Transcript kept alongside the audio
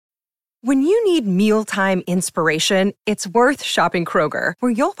When you need mealtime inspiration, it's worth shopping Kroger,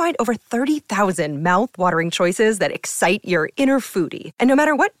 where you'll find over 30,000 mouth-watering choices that excite your inner foodie. And no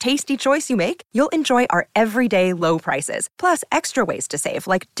matter what tasty choice you make, you'll enjoy our everyday low prices, plus extra ways to save,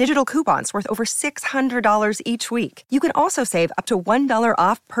 like digital coupons worth over $600 each week. You can also save up to $1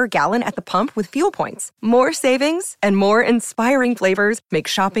 off per gallon at the pump with fuel points. More savings and more inspiring flavors make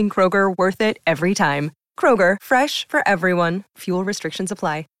shopping Kroger worth it every time. Kroger, fresh for everyone. Fuel restrictions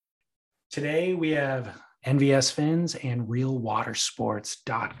apply. Today we have NVS Fins and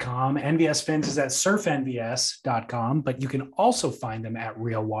realwatersports.com. NVS Fins is at surfnvs.com, but you can also find them at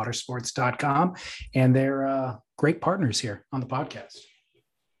realwatersports.com. And they're great partners here on the podcast.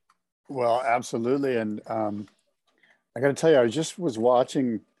 Well, absolutely. And I got to tell you, I just was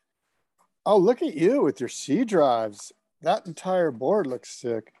watching. Oh, look at you with your C drives. That entire board looks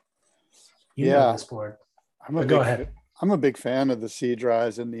sick. You know this board. Go ahead. I'm a big fan of the C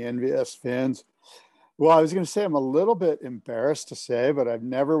drives and the NVS fins. Well, I was going to say I'm a little bit embarrassed to say, but I've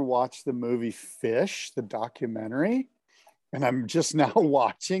never watched the movie Fish, the documentary, and I'm just now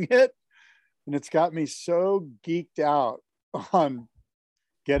watching it. And it's got me so geeked out on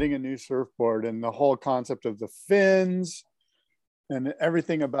getting a new surfboard and the whole concept of the fins and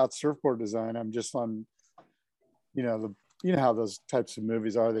everything about surfboard design. I'm just on, you know how those types of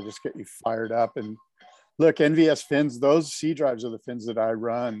movies are. They just get you fired up. And look, NVS fins, those C drives are the fins that I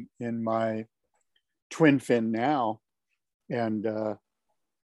run in my twin fin now. And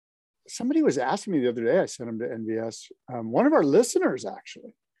somebody was asking me the other day, I sent them to NVS. One of our listeners,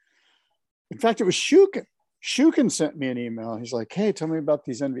 actually. In fact, it was Shukin. Shukin sent me an email. He's like, hey, tell me about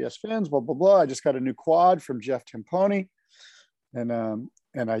these NVS fins, blah, blah, blah. I just got a new quad from Jeff Timponi. And I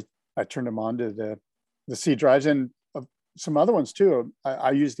turned him on to the C drives and some other ones too.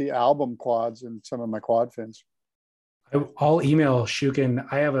 I use the Album quads and some of my quad fins. I'll email Shukin.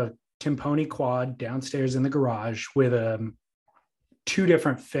 I have a Timponi quad downstairs in the garage with 2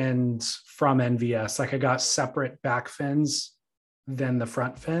 different fins from NVS. Like I got separate back fins than the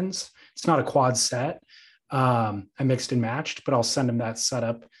front fins. It's not a quad set. I mixed and matched, but I'll send him that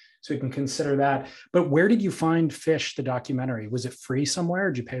setup so we can consider that. But where did you find Fish, the documentary? Was it free somewhere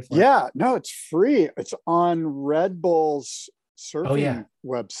or did you pay for it? Yeah, no, it's free. It's on Red Bull's surfing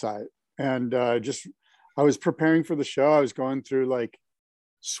website. And I was preparing for the show. I was going through like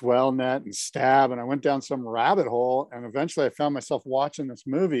SwellNet and Stab, and I went down some rabbit hole. And eventually I found myself watching this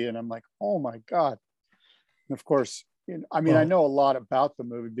movie and I'm like, oh my God. And of course, I know a lot about the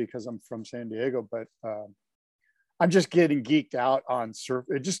movie because I'm from San Diego, but I'm just getting geeked out on surf.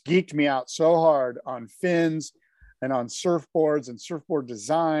 It just geeked me out so hard on fins and on surfboards and surfboard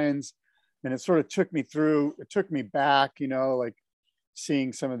designs. And it sort of took me back, like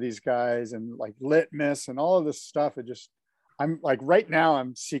seeing some of these guys and like Litmus and all of this stuff. I'm like, right now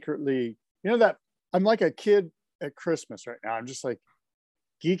I'm secretly, that I'm like a kid at Christmas right now. I'm just like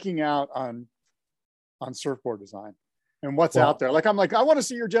geeking out on surfboard design. And what's out there. Like, I'm like, I want to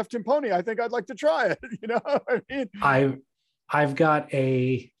see your Jeff Timponi. I think I'd like to try it. I mean, I've got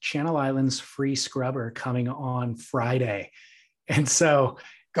a Channel Islands free scrubber coming on Friday. And so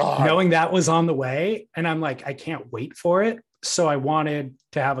knowing that was on the way, and I'm like, I can't wait for it. So I wanted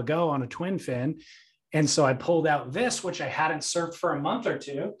to have a go on a twin fin. And so I pulled out this, which I hadn't surfed for a month or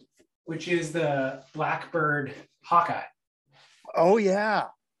two, which is the Blackbird Hawkeye. Oh yeah.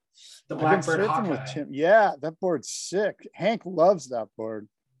 The Blackbird Hawkeye. With Tim. Yeah, that board's sick. Hank loves that board.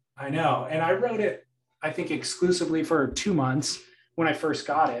 I know. And I rode it, I think, exclusively for 2 months when I first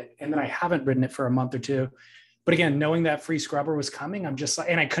got it. And then I haven't ridden it for a month or two. But again, knowing that free scrubber was coming, I'm just like,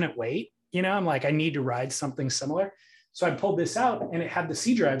 and I couldn't wait. I'm like, I need to ride something similar. So I pulled this out and it had the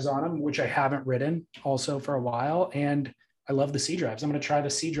C drives on them, which I haven't ridden also for a while. And I love the C drives. I'm going to try the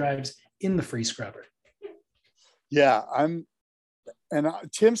C drives in the free scrubber. Yeah, and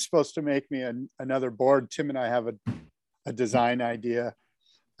Tim's supposed to make me another board. Tim and I have a design idea.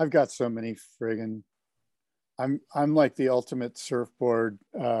 I've got so many friggin', I'm like the ultimate surfboard.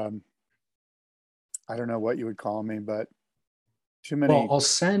 I don't know what you would call me, but too many. Well,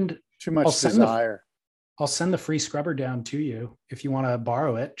 too much desire. I'll send the free scrubber down to you if you want to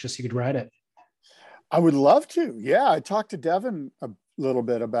borrow it, just so you could ride it. I would love to. Yeah, I talked to Devin a little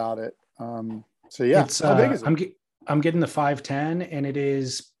bit about it. So yeah, how big is it? I'm getting the 510 and it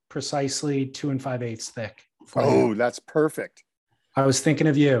is precisely 2 5/8 thick. Oh, that's perfect. I was thinking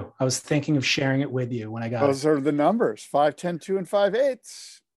of you. I was thinking of sharing it with you when I got Those are the numbers: 510, 2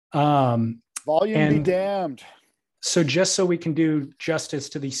 5/8. Volume be damned. So just so we can do justice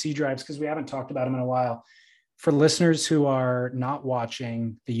to these C drives, because we haven't talked about them in a while, for listeners who are not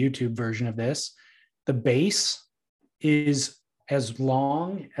watching the YouTube version of this, the base is as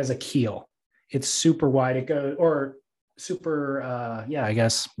long as a keel. It's super wide. It goes, or super, I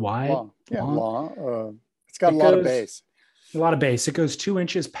guess wide. Long. Yeah, long. It's got a lot of base. A lot of base. It goes 2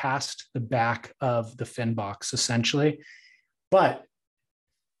 inches past the back of the fin box, essentially. But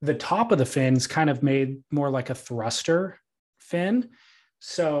the top of the fin's kind of made more like a thruster fin.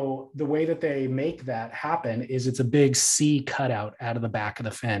 So the way that they make that happen is it's a big C cutout out of the back of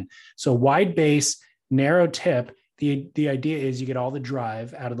the fin. So wide base, narrow tip. The idea is you get all the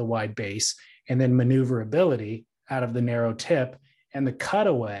drive out of the wide base and then maneuverability out of the narrow tip. And the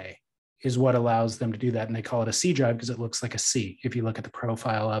cutaway is what allows them to do that. And they call it a C drive because it looks like a C if you look at the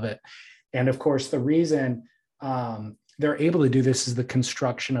profile of it. And of course, the reason they're able to do this is the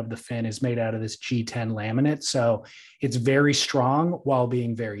construction of the fin is made out of this G10 laminate. So it's very strong while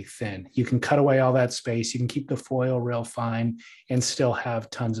being very thin. You can cut away all that space. You can keep the foil real fine and still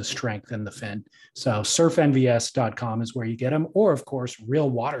have tons of strength in the fin. So surfnvs.com is where you get them. Or of course,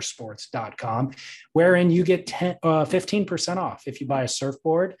 realwatersports.com, wherein you get 15% off. If you buy a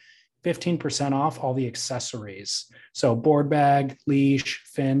surfboard, 15% off all the accessories. So board bag, leash,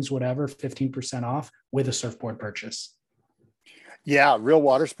 fins, whatever, 15% off with a surfboard purchase. Yeah,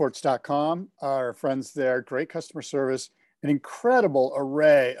 realwatersports.com. Our friends there, great customer service, an incredible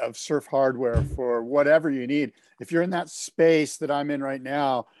array of surf hardware for whatever you need. If you're in that space that I'm in right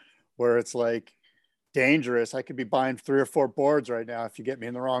now, where it's like dangerous, I could be buying 3 or 4 boards right now if you get me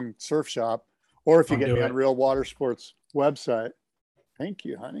in the wrong surf shop, or if you get me on Real Water Sports website. Thank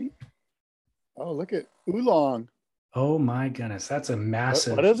you, honey. Oh, look at Oolong. Oh my goodness, that's a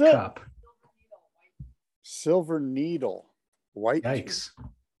massive what is it? Cup. Silver Needle. White.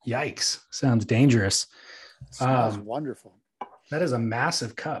 Yikes. Sounds dangerous. Smells wonderful. That is a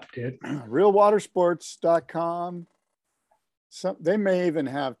massive cup, dude. Realwatersports.com. They may even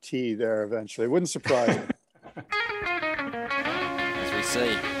have tea there eventually. Wouldn't surprise me. As we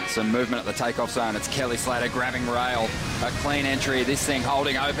see some movement at the takeoff zone, it's Kelly Slater grabbing rail. A clean entry, this thing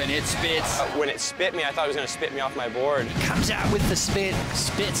holding open, it spits. When it spit me, I thought it was going to spit me off my board. Comes out with the spit,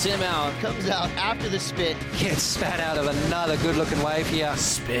 spits him out. Comes out after the spit. Gets spat out of another good-looking wave here.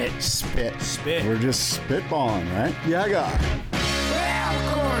 Spit. We're just spitballing, right? Yeah, guy.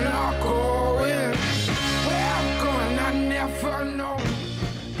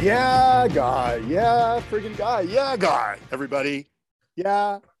 Yeah, guy. Yeah, friggin' guy. Yeah, guy. Everybody.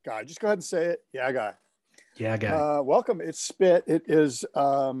 Yeah, guy. Just go ahead and say it. Yeah, guy. Yeah, guy. Welcome. It's Spit. It is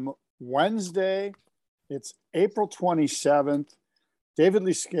Wednesday. It's April 27th. David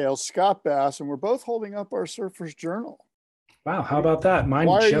Lee Scales, Scott Bass, and we're both holding up our Surfer's Journal. Wow, how about that? Mine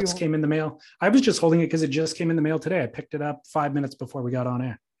just came in the mail. I was just holding it because it just came in the mail today. I picked it up 5 minutes before we got on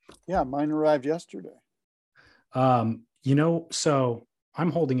air. Yeah, mine arrived yesterday. So I'm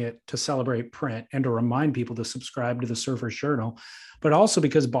holding it to celebrate print and to remind people to subscribe to the Surfer's Journal, but also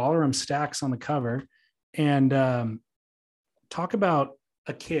because Ballaram stacks on the cover and talk about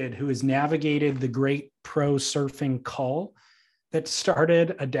a kid who has navigated the great pro surfing cull that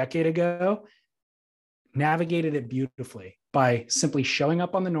started a decade ago, navigated it beautifully by simply showing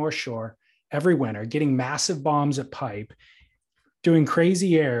up on the North Shore every winter, getting massive bombs at pipe, doing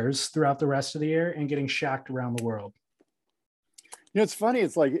crazy airs throughout the rest of the year, and getting shacked around the world. You know, it's funny.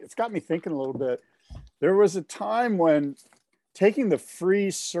 It's got me thinking a little bit. There was a time when taking the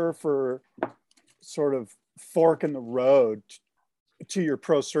free surfer sort of fork in the road to your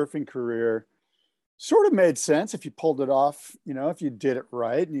pro surfing career sort of made sense if you pulled it off, if you did it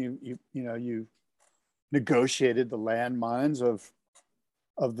right and you negotiated the landmines of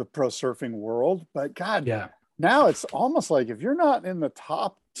the pro surfing world. But God, yeah. Now it's almost like if you're not in the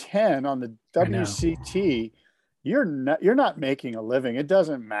top 10 on the WCT, you're not making a living. It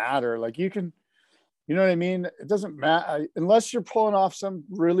doesn't matter. Like you can, you know what I mean? It doesn't matter unless you're pulling off some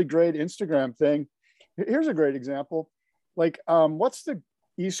really great Instagram thing. Here's a great example. Like, what's the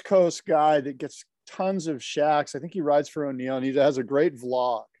East Coast guy that gets tons of shacks? I think he rides for O'Neill and he has a great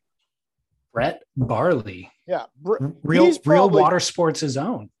vlog. Brett Barley. Yeah. Real Water Sports'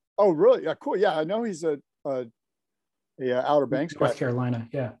 own. Oh, really? Yeah, cool. Yeah, I know he's a Outer Banks North guy. Carolina.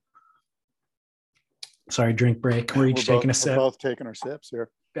 Yeah. Sorry, drink break. We're each taking a sip. We're both taking our sips here.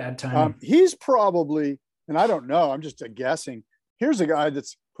 Bad time. He's probably, and I don't know, I'm just guessing. Here's a guy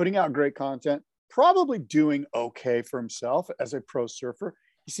that's putting out great content, probably doing okay for himself as a pro surfer.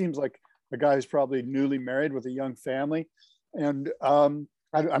 He seems like a guy who's probably newly married with a young family. And I'm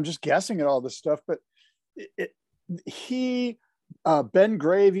just guessing at all this stuff, but Ben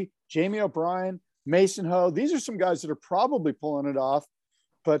Gravy, Jamie O'Brien, Mason Ho, these are some guys that are probably pulling it off,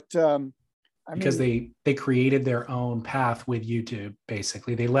 but because they created their own path with YouTube.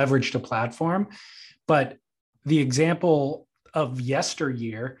 Basically, they leveraged a platform. But the example of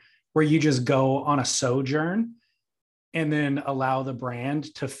yesteryear where you just go on a sojourn and then allow the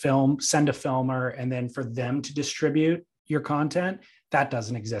brand to send a filmer, and then for them to distribute your content. That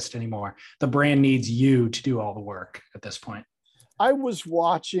doesn't exist anymore. The brand needs you to do all the work at this point. I was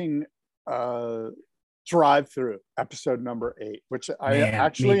watching Drive Through episode number 8, which I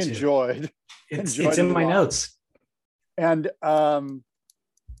actually enjoyed. It's in my notes. And I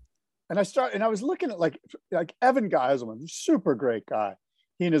was looking at like Evan Geiselman, super great guy.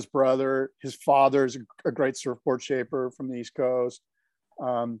 He and his brother, his father's a great surfboard shaper from the East Coast.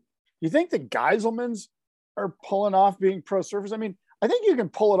 You think the Geiselmans are pulling off being pro surfers? I mean, I think you can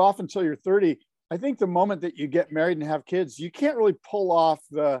pull it off until you're 30. I think the moment that you get married and have kids, you can't really pull off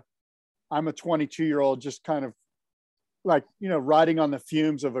I'm a 22-year-old just kind of like, riding on the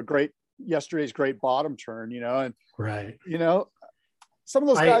fumes of yesterday's great bottom turn, and right. Some of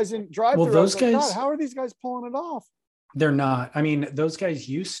those guys in Drive Through, those guys, God, how are these guys pulling it off? They're not. I mean, those guys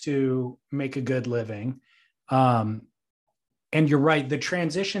used to make a good living. And you're right. The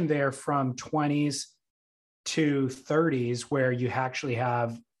transition there from 20s to 30s, where you actually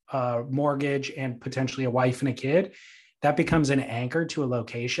have a mortgage and potentially a wife and a kid, that becomes an anchor to a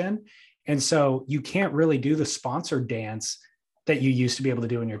location. And so you can't really do the sponsored dance that you used to be able to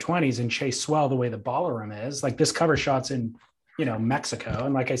do in your 20s and chase swell the way the ballroom is. Like this cover shot's in, Mexico.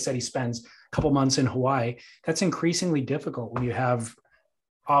 And like I said, he spends a couple months in Hawaii. That's increasingly difficult when you have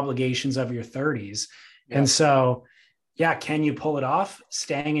obligations of your 30s. Yeah. And so, yeah, can you pull it off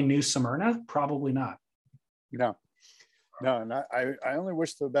staying in New Smyrna? Probably not. No. And I only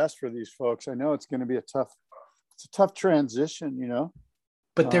wish the best for these folks. I know it's going to be a tough transition,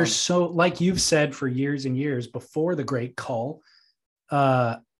 But there's so, like you've said for years and years before the great cull,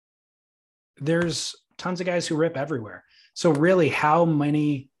 there's tons of guys who rip everywhere. So really, how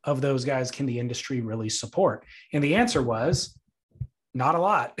many of those guys can the industry really support? And the answer was not a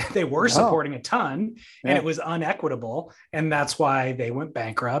lot. They were supporting a ton, and it was unequitable. And that's why they went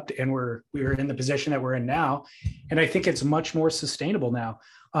bankrupt, and we were in the position that we're in now. And I think it's much more sustainable now.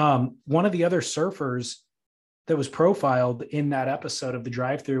 One of the other surfers that was profiled in that episode of the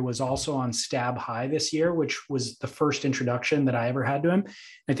Drive Through was also on Stab High this year, which was the first introduction that I ever had to him.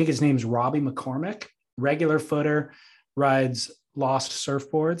 I think his name's Robbie McCormick, regular footer, rides Lost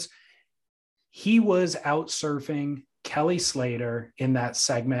surfboards. He was out surfing Kelly Slater in that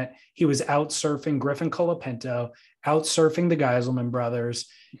segment. He was out surfing Griffin Colapinto, out surfing the Geiselman brothers,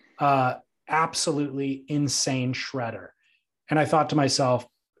 absolutely insane shredder. And I thought to myself,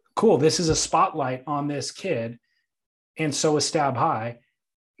 cool, this is a spotlight on this kid. And so is Stab High.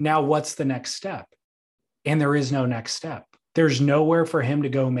 Now what's the next step? And there is no next step. There's nowhere for him to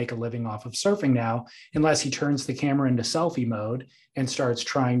go make a living off of surfing now, unless he turns the camera into selfie mode and starts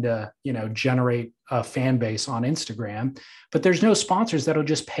trying to, generate a fan base on Instagram. But there's no sponsors that'll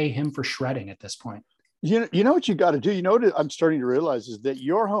just pay him for shredding at this point. You know what you got to do? What I'm starting to realize is that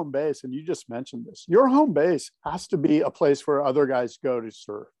your home base, and you just mentioned this, your home base has to be a place where other guys go to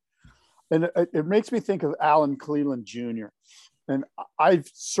surf. And it makes me think of Alan Cleland Jr. And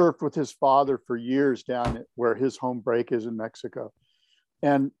I've surfed with his father for years down where his home break is in Mexico.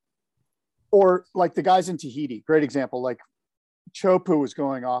 Or like the guys in Tahiti, great example, like Chopu was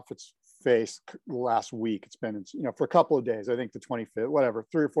going off its face last week. It's been, for a couple of days, I think the 25th, whatever,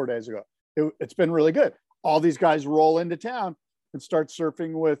 3 or 4 days ago. It's been really good. All these guys roll into town and start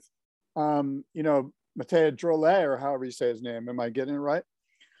surfing with, Mateo Drolet, or however you say his name. Am I getting it right?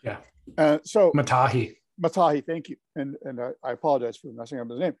 Yeah. So Matahi, thank you. And I apologize for messing up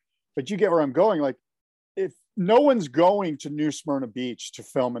his name, but you get where I'm going. Like, if no one's going to New Smyrna Beach to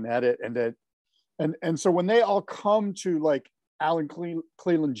film and edit, and so when they all come to like Alan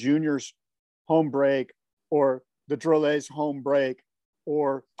Cleland Jr.'s home break, or the Drolet's home break,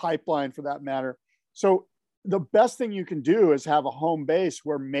 or Pipeline for that matter. So the best thing you can do is have a home base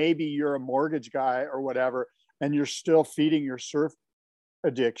where maybe you're a mortgage guy or whatever, and you're still feeding your surf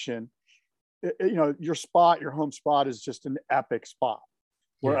addiction. Your home spot is just an epic spot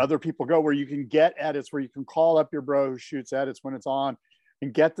where other people go, where you can get edits, where you can call up your bro who shoots edits when it's on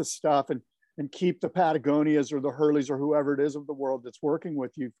and get the stuff and keep the Patagonias or the Hurleys or whoever it is of the world that's working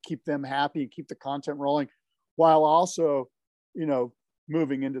with you, keep them happy, keep the content rolling, while also,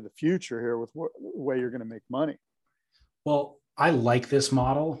 moving into the future here with the way you're going to make money. Well, I like this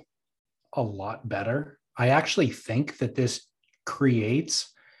model a lot better. I actually think that this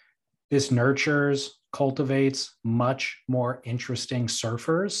nurtures, cultivates much more interesting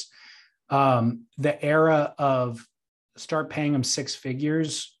surfers. The era of start paying them 6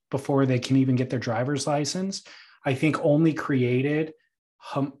 figures before they can even get their driver's license, I think only created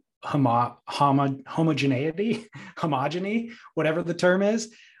homogeneity, homogeny, whatever the term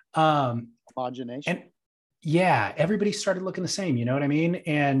is. Homogenation. And yeah, everybody started looking the same, you know what I mean?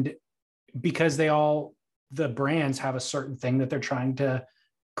 And because the brands have a certain thing that they're trying to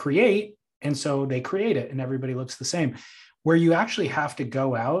create. And so they create it and everybody looks the same. Where you actually have to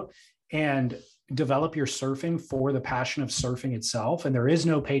go out and develop your surfing for the passion of surfing itself. And there is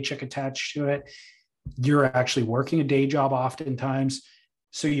no paycheck attached to it. You're actually working a day job oftentimes.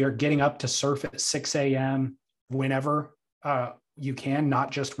 So you're getting up to surf at 6 a.m. whenever you can,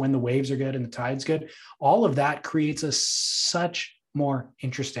 not just when the waves are good and the tide's good. All of that creates a such more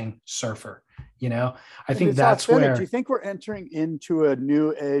interesting surfer. You know, I think that's authentic. where. Do you think we're entering into a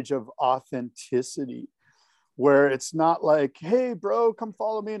new age of authenticity where it's not like, hey, bro, come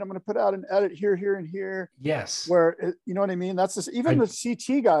follow me and I'm going to put out an edit here, here, and here? Yes. Where, you know what I mean? That's just, even the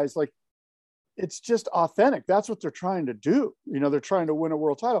CT guys, like, it's just authentic. That's what they're trying to do. You know, they're trying to win a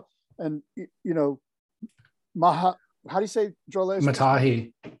world title. And, you know, how do you say Drolet?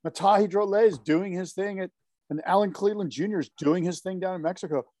 Matahi Drolet is doing his thing and Alan Cleveland Jr. is doing his thing down in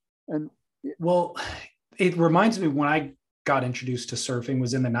Mexico. And well, it reminds me when I got introduced to surfing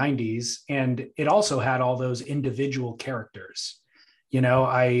was in the 90s, and it also had all those individual characters. You know,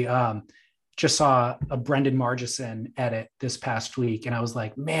 I just saw a Brendan Margison edit this past week, and I was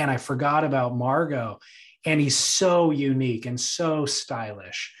like, man, I forgot about Margot. And he's so unique and so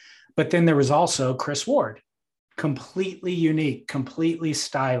stylish. But then there was also Chris Ward, completely unique, completely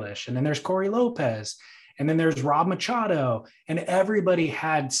stylish. And then there's Corey Lopez. And then there's Rob Machado, and everybody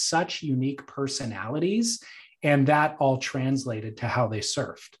had such unique personalities, and that all translated to how they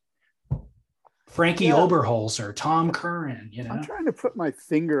surfed. Frankie Oberholzer, Tom Curran, you know. I'm trying to put my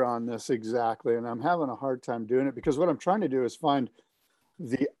finger on this exactly, and I'm having a hard time doing it because what I'm trying to do is find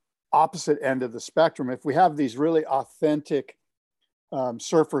the opposite end of the spectrum. If we have these really authentic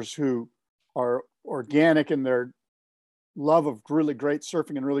surfers who are organic in their love of really great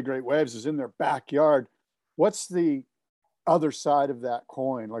surfing and really great waves is in their backyard, what's the other side of that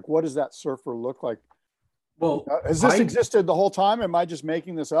coin? Like, what does that surfer look like? Well, has this existed the whole time? Am I just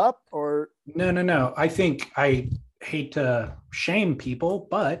making this up? Or no. I think, I hate to shame people,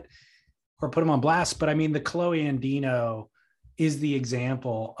 or put them on blast, but I mean, the Chloe Andino is the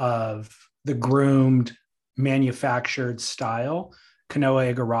example of the groomed, manufactured style.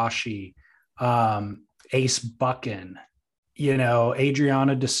 Kanoa Igarashi, Ace Buchan, you know,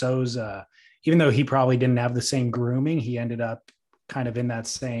 Adriano de Souza. Even though he probably didn't have the same grooming, he ended up kind of in that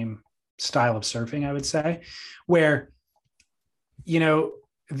same style of surfing, I would say, where, you know,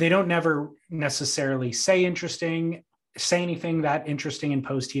 they don't never necessarily say anything that interesting in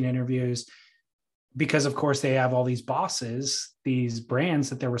post-teen interviews, because of course they have all these bosses, these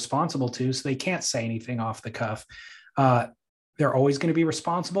brands that they're responsible to. So they can't say anything off the cuff. They're always going to be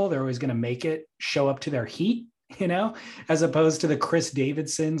responsible. They're always going to make it show up to their heat, you know, as opposed to the Chris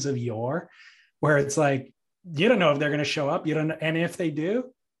Davidsons of yore, where it's like, you don't know if they're going to show up. You don't know. And if they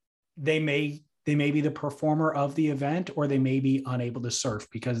do, they may be the performer of the event, or they may be unable to surf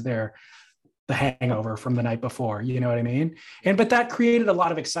because they're the hangover from the night before. You know what I mean? But that created a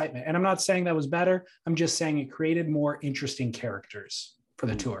lot of excitement. And I'm not saying that was better. I'm just saying it created more interesting characters for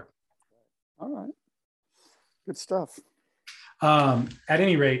the tour. All right. Good stuff. At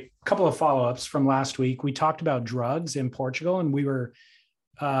any rate, a couple of follow-ups from last week. We talked about drugs in Portugal, and we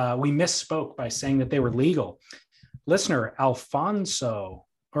misspoke by saying that they were legal. Listener Alfonso,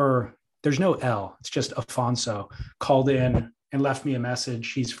 or there's no L, it's just Afonso, called in and left me a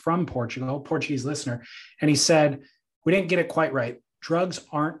message. He's from Portugal, Portuguese listener. And he said, we didn't get it quite right. Drugs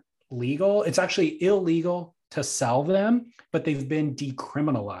aren't legal. It's actually illegal to sell them, but they've been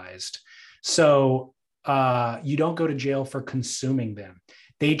decriminalized. So you don't go to jail for consuming them.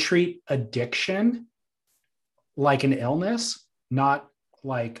 They treat addiction like an illness, not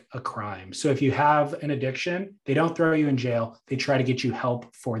like a crime. So if you have an addiction, they don't throw you in jail. They try to get you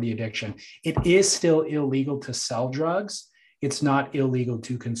help for the addiction. It is still illegal to sell drugs. It's not illegal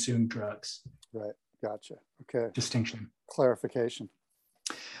to consume drugs. Right. Gotcha. Okay. Distinction. Clarification.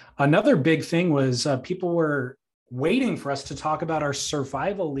 Another big thing was people were waiting for us to talk about our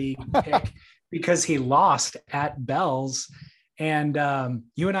Survival League pick because he lost at Bell's. And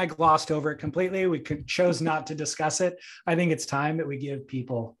you and I glossed over it completely. We chose not to discuss it. I think it's time that we give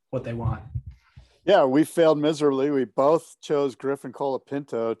people what they want. Yeah, we failed miserably. We both chose Griffin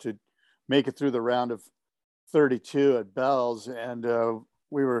Colapinto to make it through the round of 32 at Bell's. And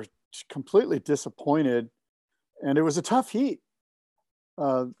we were completely disappointed. And it was a tough heat,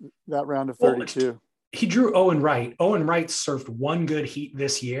 that round of 32. He drew Owen Wright. Owen Wright surfed one good heat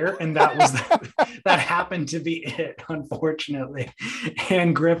this year, and that was that happened to be it, unfortunately.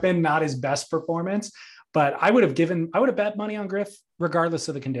 And Griffin, not his best performance, but I would have bet money on Griff regardless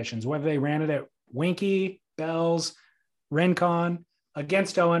of the conditions, whether they ran it at Winky, Bells, Rincon.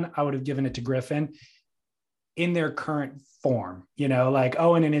 Against Owen, I would have given it to Griffin in their current form. Like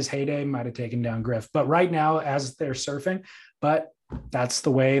Owen in his heyday might have taken down Griff, but right now as they're surfing, but that's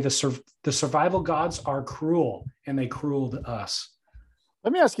the way the survival gods are cruel, and they cruel to us.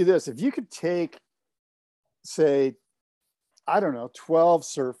 Let me ask you this. If you could take, say, I don't know, 12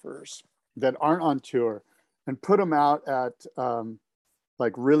 surfers that aren't on tour and put them out at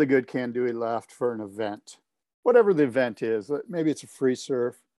like really good Kandui left for an event, whatever the event is, maybe it's a free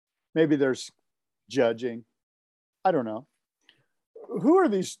surf, maybe there's judging, I don't know. Who are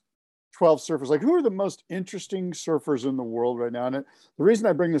these 12 surfers? Like, who are the most interesting surfers in the world right now? And the reason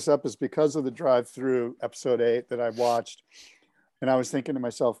I bring this up is because of the drive-through episode 8 that I watched. And I was thinking to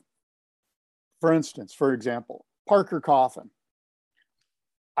myself, for example, Parker Coffin.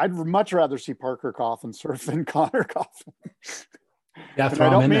 I'd much rather see Parker Coffin surf than Connor Coffin. Yeah, I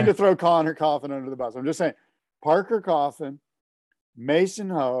don't mean to throw Connor Coffin under the bus. I'm just saying Parker Coffin, Mason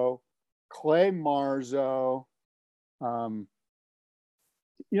Ho, Clay Marzo,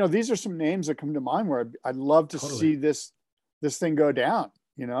 these are some names that come to mind where I'd love to see this thing go down,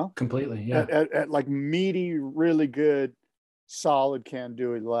 completely. Yeah. At like meaty, really good, solid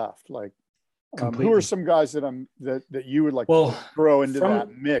Kandui left. Like, who are some guys that you would like to throw into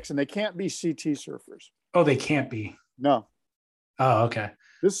that mix? And they can't be CT surfers. Oh, they can't be. No. Oh, okay.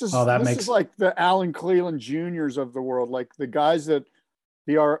 This is like the Alan Cleland Juniors of the world, like the guys that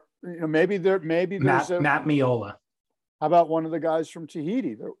maybe there's Matt Miola. How about one of the guys from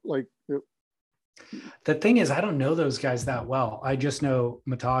Tahiti? The thing is, I don't know those guys that well. I just know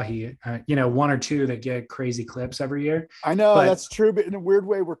Matahi, one or two that get crazy clips every year. I know that's true, but in a weird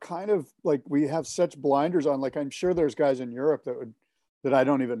way, we're kind of like, we have such blinders on. Like, I'm sure there's guys in Europe that I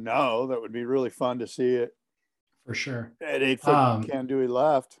don't even know that would be really fun to see it. For sure. At 8 foot Kandui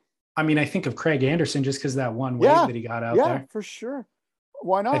left. I mean, I think of Craig Anderson just because that one wave that he got out there. Yeah, for sure.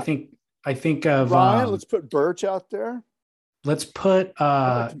 Why not? I think of Ryan. Let's put Birch out there. Let's put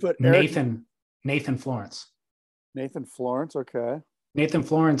Nathan Florence. Nathan Florence, okay. Nathan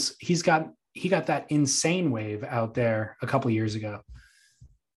Florence, he got that insane wave out there a couple years ago.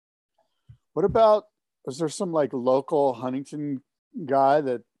 What about, is there some like local Huntington guy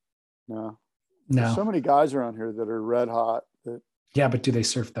that no? There's so many guys around here that are red hot. Yeah, but do they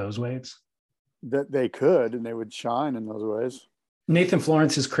surf those waves? That they could, and they would shine in those waves. Nathan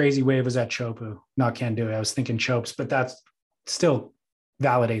Florence's crazy wave was at Chopu, not Kandui. I was thinking Chopes, but that still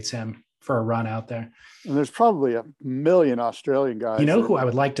validates him for a run out there. And there's probably a million Australian guys. Who I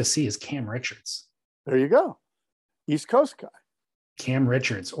would like to see is Cam Richards. There you go. East Coast guy. Cam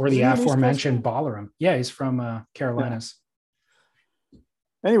Richards, or the aforementioned Ballaram. Yeah, he's from Carolinas. Yeah.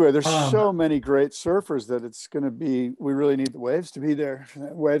 Anyway, there's so many great surfers that it's going to be, we really need the waves to be there.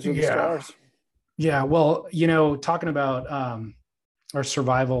 Waves are the stars. Yeah. Well, talking about our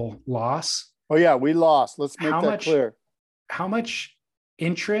survival loss. Oh yeah, we lost. Let's make that clear. How much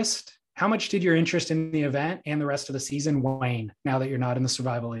did your interest in the event and the rest of the season wane now that you're not in the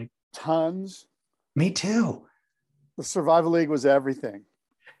Survival League? Tons. Me too. The Survival League was everything.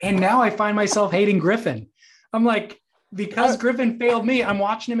 And now I find myself hating Griffin. I'm like, because Griffin failed me, I'm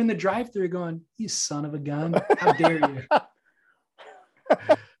watching him in the drive-thru going, you son of a gun. How dare you?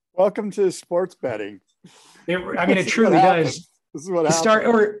 Welcome to sports betting. It truly does. This is what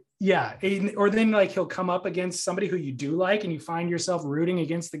happens. Or then like he'll come up against somebody who you do like and you find yourself rooting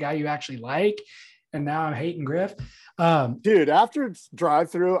against the guy you actually like. And now I'm hating Griff. Dude, after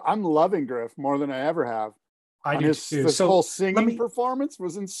drive-thru, I'm loving Griff more than I ever have. I do too. This whole singing performance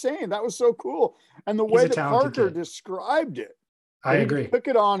was insane. That was so cool. And the way that Parker described it. I agree. He took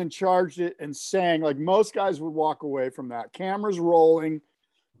it on and charged it and sang like most guys would walk away from that. Cameras rolling.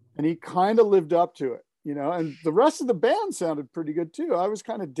 And he kind of lived up to it, and the rest of the band sounded pretty good too. I was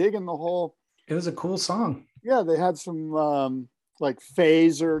kind of digging the whole. It was a cool song. Yeah, they had some like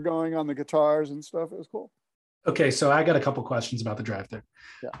phaser going on the guitars and stuff. It was cool. Okay, so I got a couple questions about the drive-thru.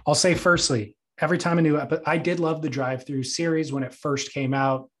 Yeah. I'll say firstly, every time I did love the drive-thru series when it first came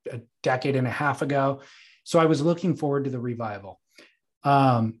out a decade and a half ago. So I was looking forward to the revival.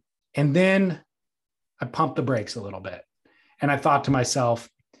 And then I pumped the brakes a little bit. And I thought to myself,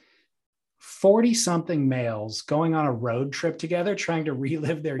 40-something males going on a road trip together, trying to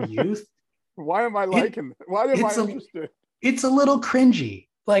relive their youth. Why am I liking it? Why am I interested? It's a little cringy.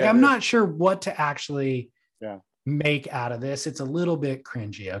 Like, I'm not sure what to actually make out of this. It's a little bit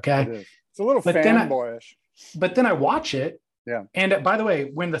cringy. Okay. It's a little fanboyish. But then I watch it. Yeah. And by the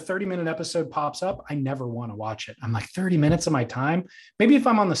way, when the 30-minute episode pops up, I never want to watch it. I'm like, 30 minutes of my time. Maybe if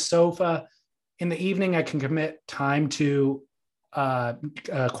I'm on the sofa in the evening, I can commit time to a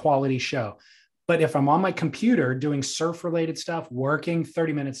quality show. But if I'm on my computer doing surf related stuff, working,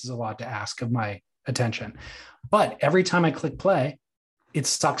 30 minutes is a lot to ask of my attention. But every time I click play, it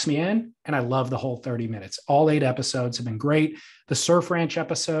sucks me in, and I love the whole 30 minutes. All 8 episodes have been great. The Surf Ranch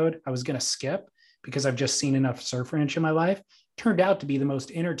episode, I was going to skip because I've just seen enough Surf Ranch in my life. Turned out to be the most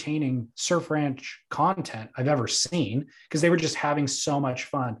entertaining Surf Ranch content I've ever seen, because they were just having so much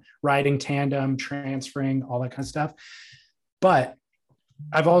fun, riding tandem, transferring, all that kind of stuff. But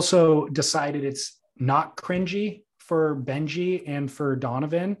I've also decided it's not cringy for Benji and for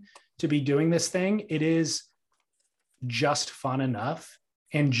Donovan to be doing this thing. It is just fun enough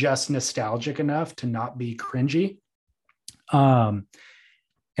and just nostalgic enough to not be cringy.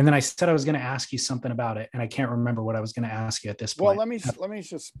 And then I said I was going to ask you something about it, and I can't remember what I was going to ask you at this point. Well, let me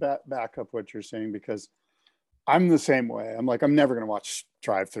just back up what you're saying, because I'm the same way. I'm like, I'm never going to watch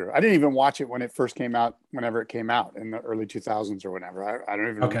Drive Thru. I didn't even watch it when it first came out, whenever it came out in the early 2000s or whatever. I don't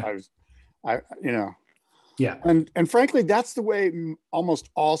even know. Yeah. And frankly, that's the way almost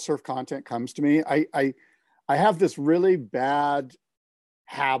all surf content comes to me. I have this really bad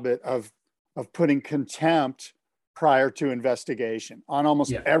habit of putting contempt prior to investigation on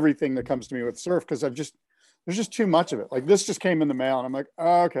almost everything that comes to me with surf, because there's just too much of it. Like, this just came in the mail and I'm like,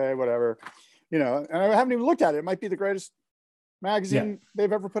 oh, okay, whatever, and I haven't even looked at it. It might be the greatest magazine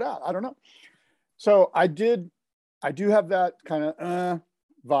they've ever put out. I don't know. So I do have that kind of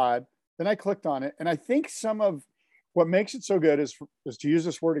vibe. Then I clicked on it, and I think some of what makes it so good is to use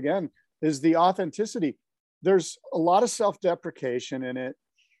this word again, is the authenticity. There's a lot of self-deprecation in it.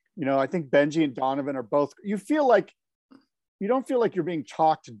 I think Benji and Donovan are both, you don't feel like you're being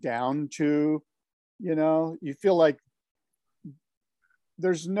talked down to, you feel like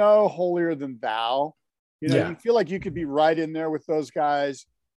there's no holier than thou, you feel like you could be right in there with those guys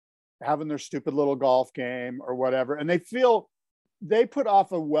having their stupid little golf game or whatever. And they put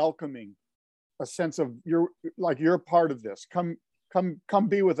off a sense of you're a part of this. Come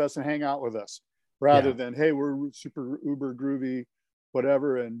be with us and hang out with us, rather than, hey, we're super uber groovy,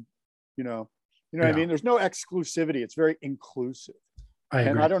 whatever. And what I mean? There's no exclusivity. It's very inclusive. I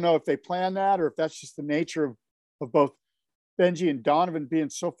don't know if they plan that, or if that's just the nature of both Benji and Donovan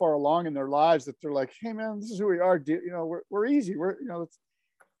being so far along in their lives that they're like, hey man, this is who we are. We're easy.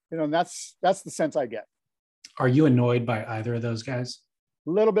 And that's the sense I get. Are you annoyed by either of those guys?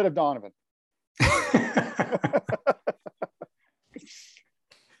 A little bit of Donovan.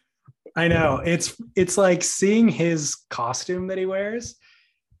 I know, it's like seeing his costume that he wears.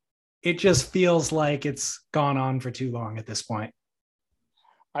 It just feels like it's gone on for too long at this point.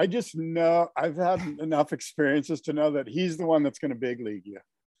 I just know, I've had enough experiences to know that he's the one that's going to big league you.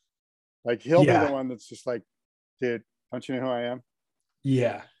 Like, he'll be the one that's just like, dude, don't you know who I am?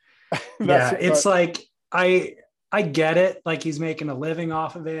 Yeah. It's like, I get it. Like, he's making a living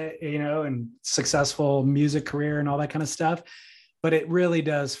off of it, and successful music career and all that kind of stuff. But it really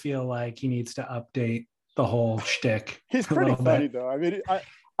does feel like he needs to update the whole shtick. He's pretty funny though. I mean,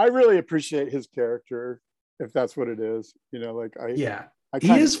 I really appreciate his character, if that's what it is. He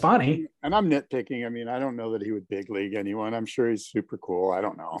is funny. And I'm nitpicking. I mean, I don't know that he would big league anyone. I'm sure he's super cool. I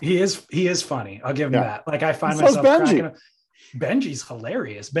don't know. He is funny. I'll give him that. Like, I find myself cracking up. Benji's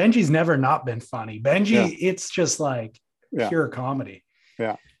hilarious. Benji's never not been funny. Benji, it's just like pure comedy.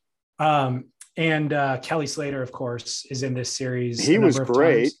 Yeah. And Kelly Slater, of course, is in this series. He was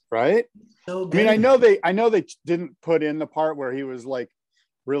great, right? So I mean, I know they didn't put in the part where he was like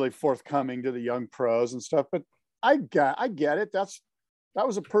really forthcoming to the young pros and stuff, but I get it. That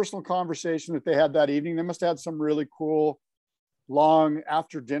was a personal conversation that they had that evening. They must have had some really cool long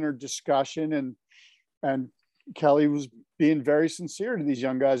after dinner discussion, and Kelly was being very sincere to these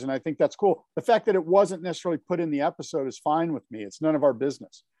young guys. And I think that's cool. The fact that it wasn't necessarily put in the episode is fine with me. It's none of our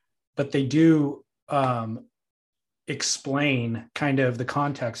business. But they do explain kind of the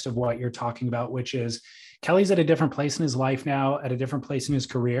context of what you're talking about, which is Kelly's at a different place in his life now, at a different place in his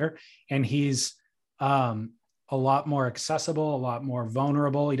career. And he's a lot more accessible, a lot more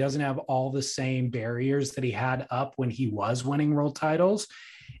vulnerable. He doesn't have all the same barriers that he had up when he was winning world titles.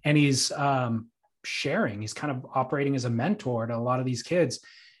 And he's sharing, he's kind of operating as a mentor to a lot of these kids.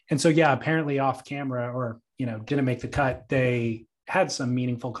 And so, apparently off camera, or, didn't make the cut, they had some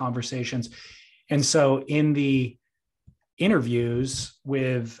meaningful conversations. And so in the interviews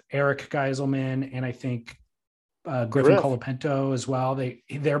with Eric Geiselman, and I think Griffin Colapinto as well,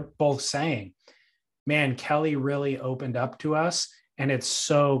 they're both saying, man, Kelly really opened up to us And it's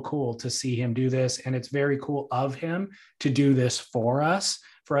so cool to see him do this. And it's very cool of him to do this for us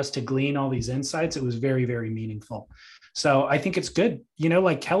to glean all these insights. It was very, very meaningful. So I think it's good. You know,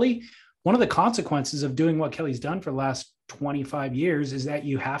 like Kelly, one of the consequences of doing what Kelly's done for the last 25 years is that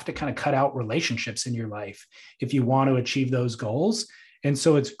you have to kind of cut out relationships in your life if you want to achieve those goals. And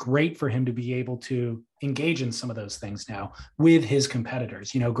so it's great for him to be able to engage in some of those things now with his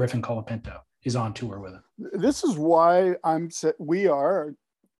competitors. You know, Griffin Colapinto is on tour with him. This is why I'm such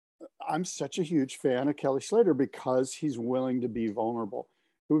a huge fan of Kelly Slater, because he's willing to be vulnerable.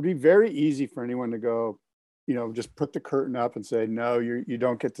 It would be very easy for anyone to go, you know, just put the curtain up and say, no, you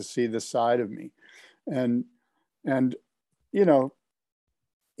don't get to see this side of me. And, you know,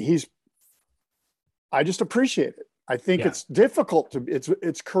 I just appreciate it. I think it's difficult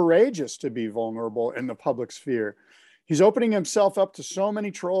it's courageous to be vulnerable in the public sphere. He's opening himself up to so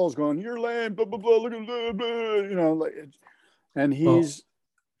many trolls going, you're lame, blah, blah, blah, look at blah, blah, you know, like, and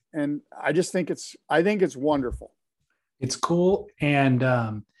and I just think it's wonderful. It's cool. And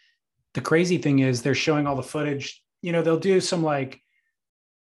the crazy thing is they're showing all the footage, you know, they'll do some like,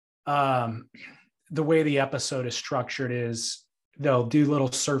 the way the episode is structured is they'll do little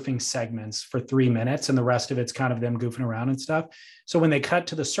surfing segments for 3 minutes and the rest of it's kind of them goofing around and stuff. So when they cut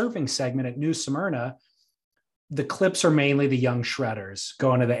to the surfing segment at New Smyrna, the clips are mainly the young shredders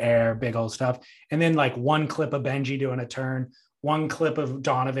going to the air, big old stuff. And then like one clip of Benji doing a turn, one clip of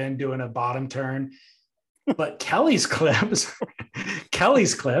Donovan doing a bottom turn. But Kelly's clips,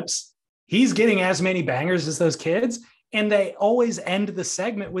 he's getting as many bangers as those kids. And they always end the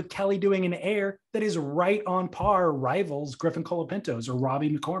segment with Kelly doing an air that is right on par rivals Griffin Colapinto's or Robbie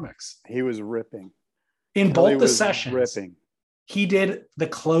McCormick's. He was ripping. In both the sessions, ripping. He did the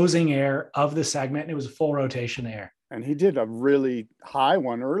closing air of the segment, and it was a full rotation air. And he did a really high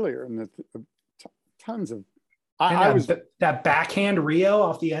one earlier, and tons of. That backhand Rio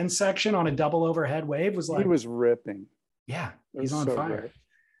off the end section on a double overhead wave was like, he was ripping. Yeah, he's on fire.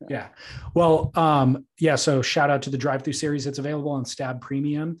 Yeah. Well, so shout out to the Drive-Thru series. It's available on Stab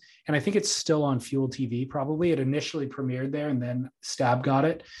Premium. And I think it's still on Fuel TV, probably. It initially premiered there and then Stab got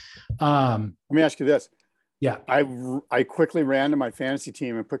it. Let me ask you this. Yeah. I quickly ran to my fantasy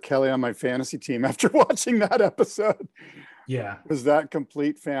team and put Kelly on my fantasy team after watching that episode. Yeah. Was that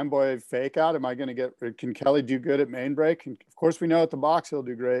complete fanboy fake out? Can Kelly do good at main break? And of course we know at the box, he'll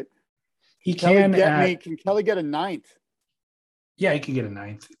do great. Can Kelly get a 9th? Yeah, he could get a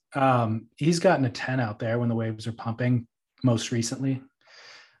 9th. He's gotten a 10 out there when the waves are pumping most recently.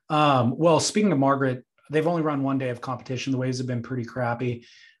 Well, speaking of Margaret, they've only run one day of competition. The waves have been pretty crappy.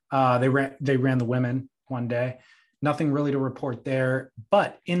 They ran the women one day. Nothing really to report there.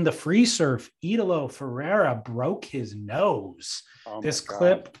 But in the free surf, Italo Ferreira broke his nose. This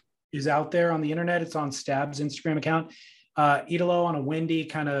clip is out there on the internet. It's on Stab's Instagram account. Italo on a windy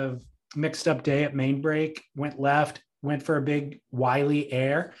kind of mixed up day at main break, went left, went for a big wily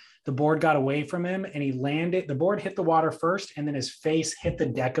air. The board got away from him and he landed. The board hit the water first and then his face hit the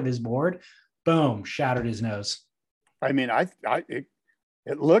deck of his board. Boom, shattered his nose. I mean,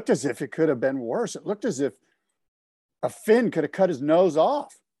 it looked as if it could have been worse. It looked as if a fin could have cut his nose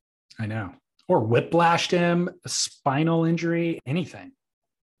off. I know. Or whiplashed him, a spinal injury, anything.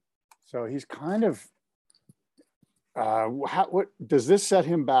 So he's kind of, what does this set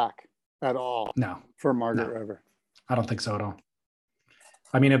him back at all? No. For Margaret River? I don't think so at all.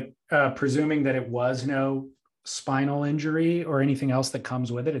 I mean, presuming that it was no spinal injury or anything else that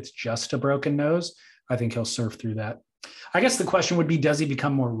comes with it, it's just a broken nose, I think he'll surf through that. I guess the question would be, does he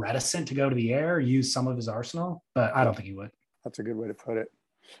become more reticent to go to the air or use some of his arsenal? But I don't think he would. That's a good way to put it.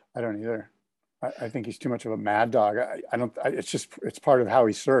 I don't either. I think he's too much of a mad dog. It's part of how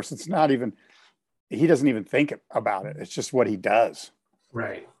he surfs. It's not even, he doesn't even think about it. It's just what he does.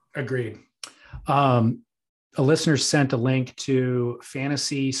 Right. Agreed. A listener sent a link to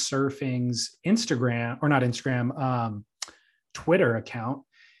Fantasy Surfing's Instagram, or not Instagram, Twitter account.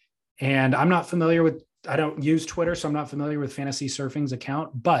 And I'm not familiar with, I don't use Twitter, so I'm not familiar with Fantasy Surfing's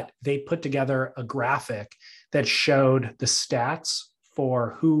account, but they put together a graphic that showed the stats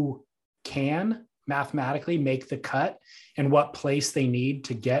for who can mathematically make the cut and what place they need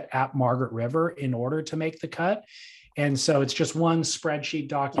to get at Margaret River in order to make the cut. And so it's just one spreadsheet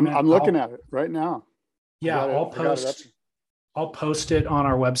document. I'm looking at it right now. Yeah, I'll post it on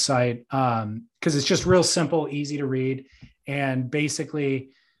our website because it's just real simple, easy to read. And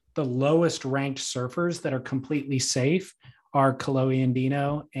basically the lowest ranked surfers that are completely safe are Kalohi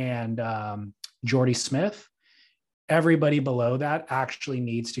Andino and Jordy Smith. Everybody below that actually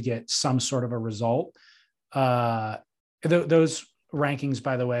needs to get some sort of a result. Those rankings,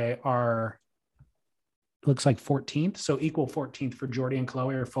 by the way, are looks like 14th. So equal 14th for Jordy and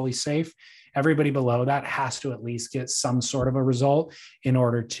Chloe are fully safe. Everybody below that has to at least get some sort of a result in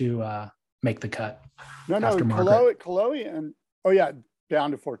order to make the cut. No, Chloe and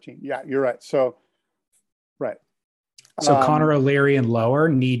down to 14. Yeah, you're right. So, right. So Connor O'Leary and lower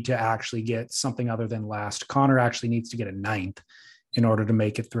need to actually get something other than last. Connor actually needs to get a 9th in order to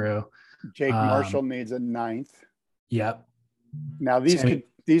make it through. Jake Marshall needs a 9th. Yep. Now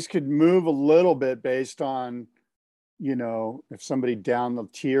these could move a little bit based on, if somebody down the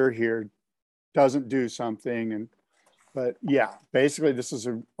tier here doesn't do something. But yeah, basically this is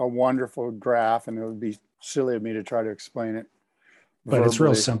a wonderful graph, and it would be silly of me to try to explain it. But verbally. It's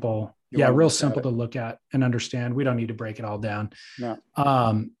real simple. Real simple to look at and understand. We don't need to break it all down. No.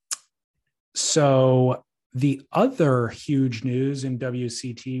 So the other huge news in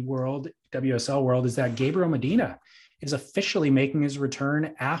WSL world is that Gabriel Medina is officially making his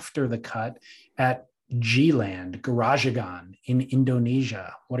return after the cut at G-Land, Garajagan in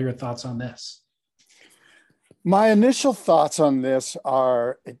Indonesia. What are your thoughts on this? My initial thoughts on this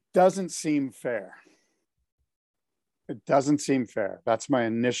are, it doesn't seem fair. It doesn't seem fair. That's my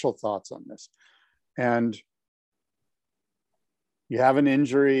initial thoughts on this. And you have an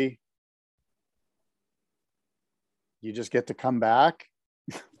injury, you just get to come back.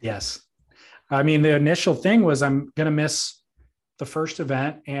 Yes. I mean, the initial thing was, I'm going to miss the first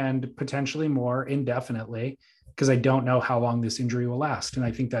event and potentially more indefinitely because I don't know how long this injury will last. And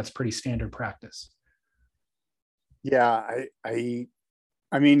I think that's pretty standard practice. Yeah. I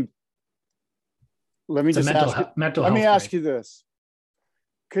mean, let me ask you this.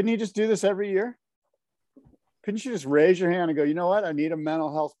 Couldn't you just do this every year? Couldn't you just raise your hand and go, you know what? I need a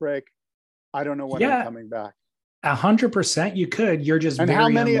mental health break. I don't know when I'm coming back. 100% you could. You're just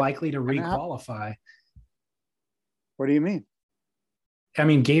very unlikely to requalify. What do you mean? I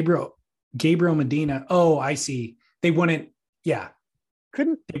mean, Gabriel Medina. Oh, I see. They wouldn't. Yeah.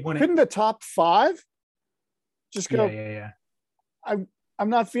 Couldn't the top 5 just go? Yeah. I'm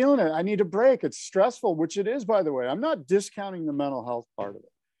not feeling it. I need a break. It's stressful, which it is, by the way. I'm not discounting the mental health part of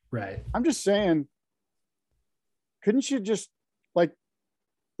it. Right. I'm just saying, couldn't you just, like,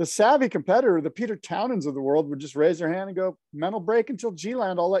 the savvy competitor, the Peter Townends of the world, would just raise their hand and go, mental break until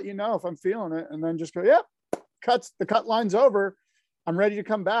G-Land. I'll let you know if I'm feeling it. And then just go, yep, the cut line's over. I'm ready to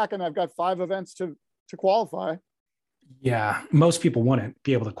come back. And I've got 5 events to qualify. Yeah. Most people wouldn't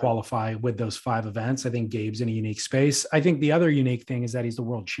be able to qualify with those 5 events. I think Gabe's in a unique space. I think the other unique thing is that he's the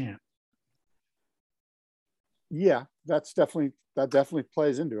world champ. Yeah, that definitely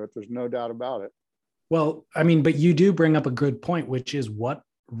plays into it. There's no doubt about it. Well, I mean, but you do bring up a good point, which is, what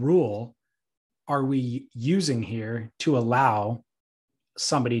rule are we using here to allow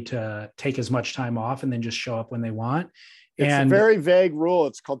somebody to take as much time off and then just show up when they want? It's a very vague rule.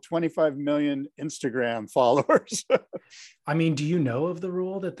 It's called 25 million Instagram followers. I mean, do you know of the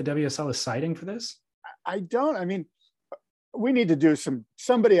rule that the WSL is citing for this? I don't. I mean, we need to do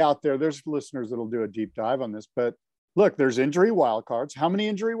somebody out there. There's listeners that'll do a deep dive on this, but look, there's injury wildcards. How many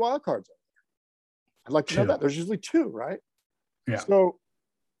injury wildcards are there? I'd like to know that. There's usually 2, right? Yeah. So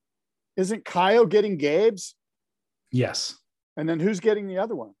isn't Kaio getting Gabe's? Yes. And then who's getting the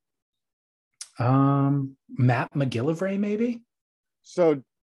other one? Matt McGillivray, maybe. So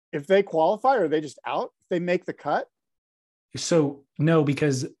if they qualify, are they just out? If they make the cut? So no,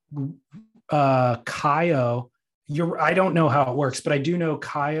 because Kaio, I don't know how it works, but I do know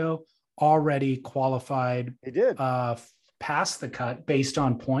Kaio already qualified. He did past the cut based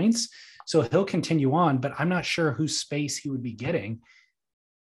on points. So he'll continue on, but I'm not sure whose space he would be getting.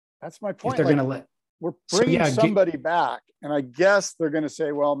 That's my point. If they're going to let, we're bringing somebody back, and I guess they're going to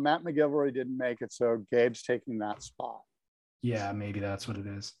say, well, Matt McGillivray didn't make it, so Gabe's taking that spot. Yeah, maybe that's what it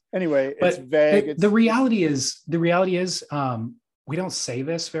is. Anyway, it's vague. The reality is, we don't say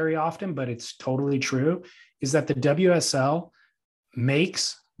this very often, but it's totally true, is that the WSL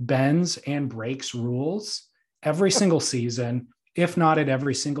makes, bends, and breaks rules every single season, if not at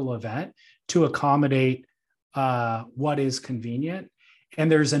every single event, to accommodate what is convenient. And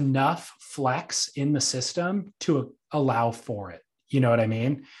there's enough flex in the system to allow for it. You know what I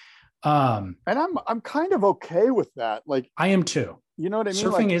mean? And I'm kind of okay with that. Like, I am too. You know what I mean?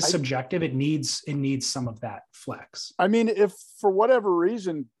 Surfing is subjective. It needs some of that flex. I mean, if for whatever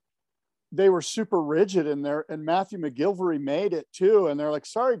reason they were super rigid in there, and Matthew McGillivray made it too, and they're like,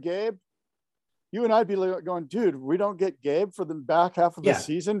 "Sorry, Gabe," you and I'd be going, "Dude, we don't get Gabe for the back half of the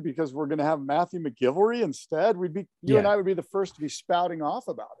season because we're going to have Matthew McGillivray instead." You and I would be the first to be spouting off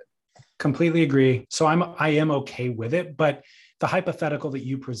about it. Completely agree. So I am okay with it, but the hypothetical that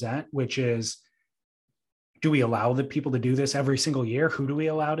you present, which is, do we allow the people to do this every single year? Who do we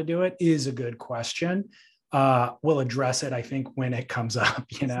allow to do it? Is a good question. We'll address it, I think, when it comes up.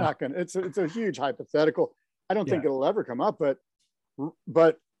 It's not gonna. It's a huge hypothetical. I don't think it'll ever come up,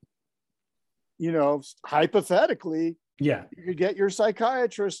 but hypothetically, you could get your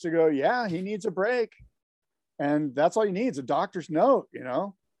psychiatrist to go, yeah, he needs a break, and that's all you need is a doctor's note,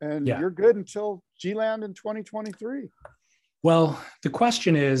 and you're good until G-Land in 2023. Well, the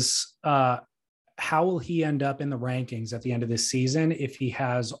question is, how will he end up in the rankings at the end of this season if he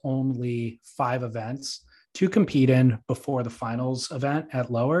has only 5 events to compete in before the finals event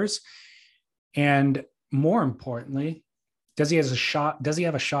at Lowers? And more importantly, does he have a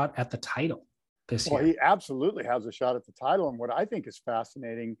shot at the title this year? Well, he absolutely has a shot at the title. And what I think is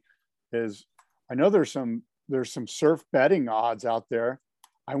fascinating is, I know there's some surf betting odds out there.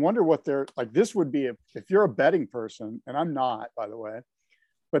 I wonder what they're like. This would be, if you're a betting person, and I'm not, by the way,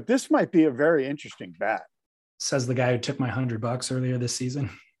 but this might be a very interesting bet. Says the guy who took my $100 earlier this season.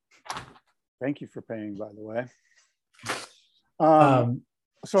 Thank you for paying, by the way.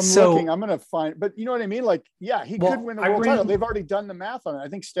 So I'm looking, I'm going to find, but you know what I mean? Like, yeah, he could win the world title. They've already done the math on it. I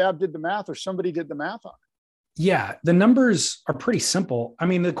think Stab did the math, or somebody did the math on it. Yeah. The numbers are pretty simple. I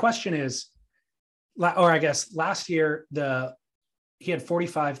mean, the question is, or I guess last year, he had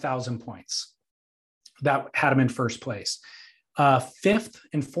 45,000 points that had him in first place. 5th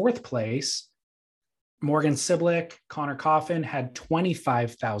and 4th place, Morgan Siblick, Connor Coffin had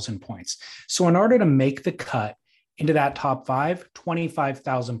 25,000 points. So in order to make the cut into that top 5,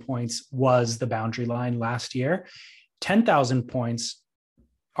 25,000 points was the boundary line last year. 10,000 points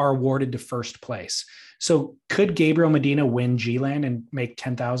are awarded to first place. So could Gabriel Medina win G-Land and make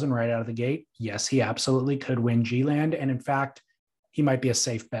 10,000 right out of the gate? Yes, he absolutely could win G-Land. And in fact, he might be a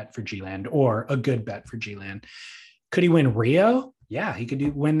safe bet for G-Land, or a good bet for G-Land. Could he win Rio? Yeah, he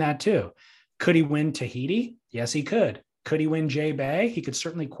could win that too. Could he win Tahiti? Yes, he could. Could he win J-Bay? He could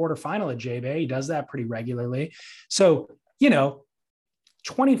certainly quarterfinal at J-Bay. He does that pretty regularly. So,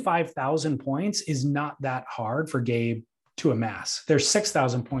 25,000 points is not that hard for Gabe to amass. There's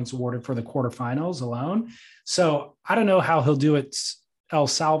 6,000 points awarded for the quarterfinals alone. So I don't know how he'll do at El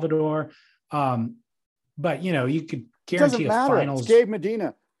Salvador. But, you could guarantee a finals. It's Gabe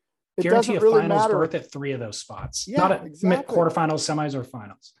Medina. It guarantee doesn't a really finals matter. berth at 3 of those spots. Yeah, not exactly. Quarterfinals, semis, or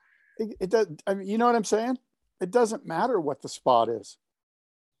finals. It does. I mean, you know what I'm saying? It doesn't matter what the spot is.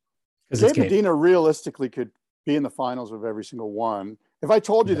 Gabe Medina realistically could be in the finals of every single one. If I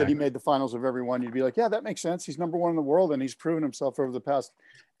told you that he made the finals of every one, you'd be like, yeah, that makes sense. He's number 1 in the world, and he's proven himself over the past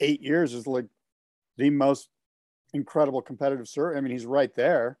 8 years as like the most incredible competitive surfer. I mean, he's right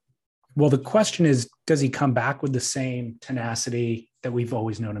there. Well, the question is, does he come back with the same tenacity that we've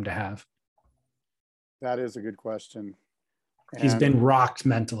always known him to have? That is a good question. He's been rocked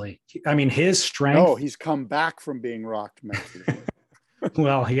mentally. I mean, his strength. No, he's come back from being rocked mentally.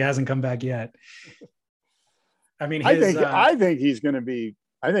 Well, he hasn't come back yet. I mean, I think he's going to be.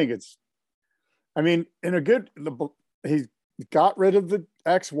 He got rid of the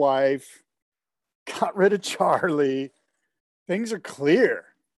ex-wife, got rid of Charlie. Things are clear.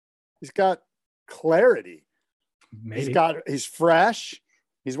 He's got clarity. Maybe. He's fresh.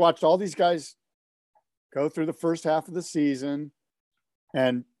 He's watched all these guys go through the first half of the season.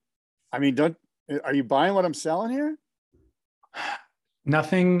 And I mean, are you buying what I'm selling here?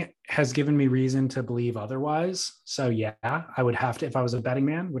 Nothing has given me reason to believe otherwise. So yeah, I would have to, if I was a betting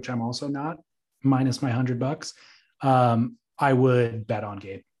man, which I'm also not, minus my $100, I would bet on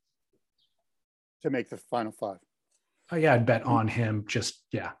Gabe to make the final 5. Oh yeah, I'd bet on him.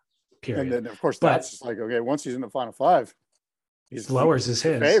 Period. And then of course that's just like, okay, once he's in the final 5, Lowers is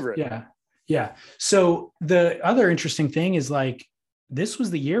his favorite. Yeah. So the other interesting thing is, like, this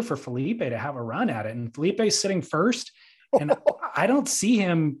was the year for Felipe to have a run at it, and Felipe's sitting first. And I don't see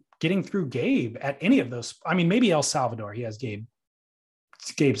him getting through Gabe at any of those. I mean, maybe El Salvador, he has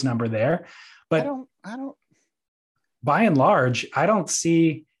Gabe's number there, but I don't. By and large, I don't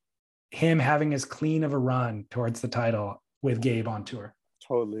see him having as clean of a run towards the title with Gabe on tour.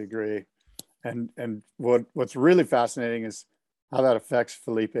 Totally agree. And what's really fascinating is how that affects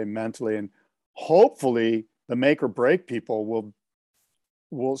Felipe mentally, and hopefully the make or break people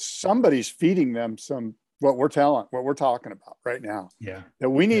will somebody's feeding them what we're talking about right now. Yeah. That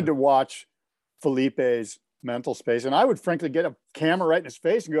we need to watch Felipe's mental space. And I would frankly get a camera right in his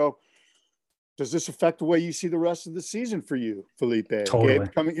face and go, does this affect the way you see the rest of the season for you, Felipe? Totally.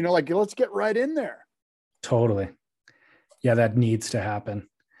 Gabe coming, let's get right in there. Totally. Yeah, that needs to happen.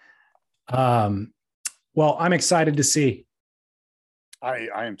 Well, I'm excited to see. I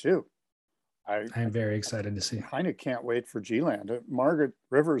am too. I am very excited to see. Kind of can't wait for G-Land. Margaret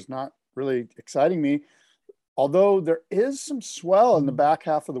River is not really exciting me, although there is some swell in the back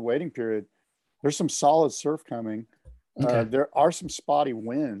half of the waiting period. there's some solid surf coming. Okay. There are some spotty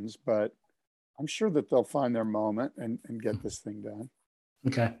winds, but I'm sure that they'll find their moment and get this thing done.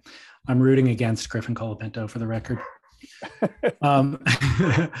 Okay. I'm rooting against Griffin Colapinto for the record.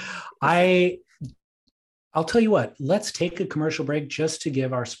 I'll tell you what, let's take a commercial break just to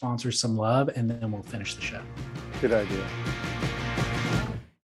give our sponsors some love, and then we'll finish the show. Good idea.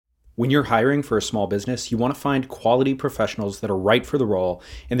 When you're hiring for a small business, you want to find quality professionals that are right for the role,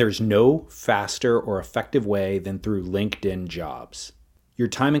 and there's no faster or effective way than through LinkedIn Jobs. Your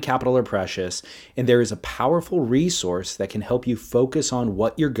time and capital are precious, and there is a powerful resource that can help you focus on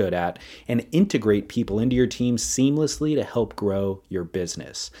what you're good at and integrate people into your team seamlessly to help grow your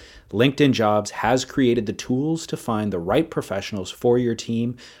business. LinkedIn Jobs has created the tools to find the right professionals for your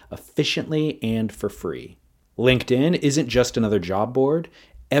team efficiently and for free. LinkedIn isn't just another job board.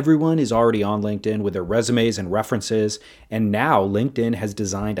 Everyone is already on LinkedIn with their resumes and references, and now LinkedIn has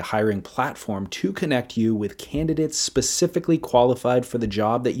designed a hiring platform to connect you with candidates specifically qualified for the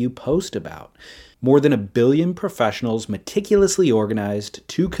job that you post about. More than 1 billion professionals meticulously organized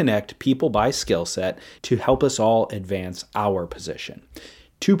to connect people by skill set to help us all advance our position.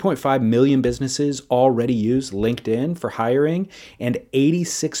 2.5 million businesses already use LinkedIn for hiring, and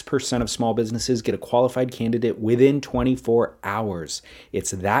 86% of small businesses get a qualified candidate within 24 hours.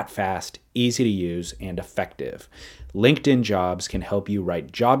 It's that fast, easy to use, and effective. LinkedIn Jobs can help you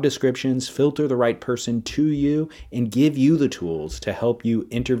write job descriptions, filter the right person to you, and give you the tools to help you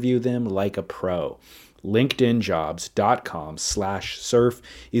interview them like a pro. LinkedInjobs.com/surf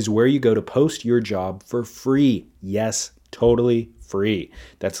is where you go to post your job for free. Yes, totally free.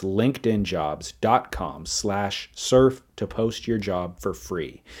 That's LinkedInjobs.com/surf to post your job for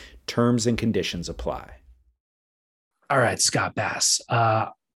free. Terms and conditions apply. All right, Scott Bass.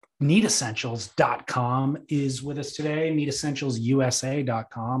 NeedEssentials.com is with us today.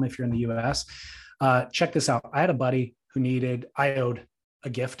 NeedEssentialsUSA.com if you're in the US. Check this out. I had a buddy who I owed a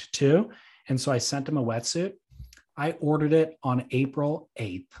gift to, and so I sent him a wetsuit. I ordered it on April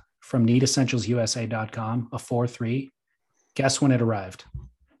 8th from NeedEssentialsUSA.com, a 4-3. Guess when it arrived?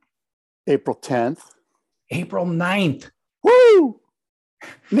 April 10th. April 9th. Woo!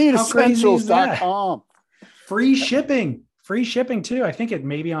 NeedEssentials.com. Free shipping too. I think it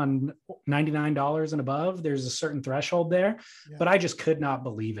may be on $99 and above. There's a certain threshold there, but I just could not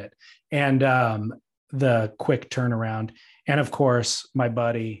believe it. And the quick turnaround. And of course, my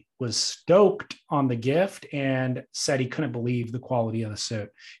buddy was stoked on the gift and said he couldn't believe the quality of the suit.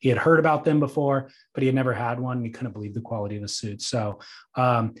 He had heard about them before, but he had never had one. And he couldn't believe the quality of the suit. So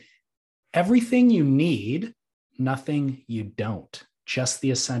everything you need, nothing you don't, just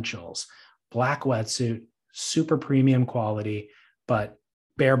the essentials. Black wetsuit, super premium quality, but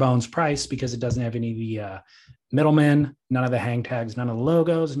bare bones price because it doesn't have any of the middlemen, none of the hang tags, none of the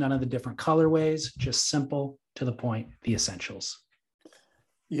logos, none of the different colorways, just simple to the point, the essentials.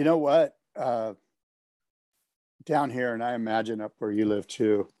 You know what? Down here, and I imagine up where you live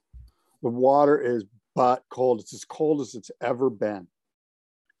too, the water is butt cold. It's as cold as it's ever been.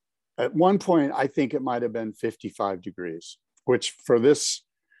 At one point, I think it might have been 55 degrees, which for this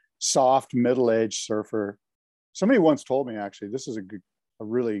soft middle-aged surfer, somebody once told me, actually, this is a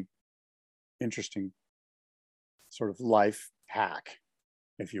really interesting sort of life hack,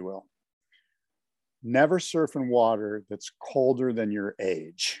 if you will. Never surf in water that's colder than your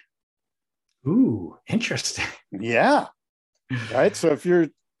age. Ooh, interesting. Yeah. Right. So if you're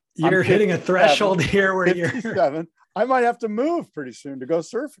hitting a threshold here where 57, I might have to move pretty soon to go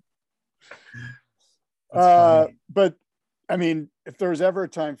surfing. But I mean, if there was ever a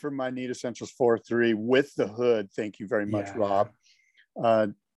time for my Need Essentials 4-3 with the hood, thank you very much, Rob.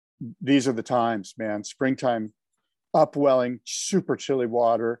 These are the times, man. Springtime, upwelling, super chilly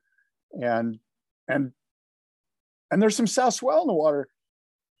water, and there's some south swell in the water.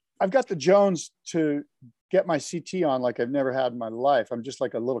 I've got the Jones to get my CT on like I've never had in my life. I'm just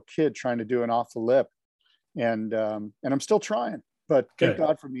like a little kid trying to do an off the lip, and I'm still trying. But thank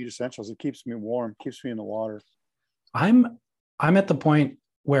God for Need Essentials. It keeps me warm, keeps me in the water. I'm at the point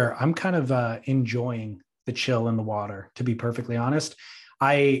where I'm kind of enjoying the chill in the water, to be perfectly honest.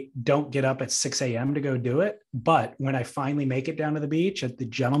 I don't get up at 6 a.m. to go do it, but when I finally make it down to the beach at the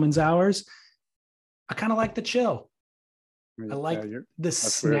gentleman's hours, I kind of like the chill. I like the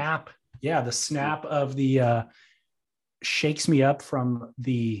snap. Weird. Yeah, the snap of the shakes me up from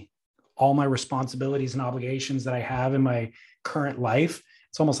all my responsibilities and obligations that I have in my current life.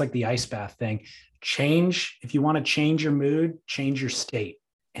 It's almost like the ice bath thing. If you want to change your mood, change your state.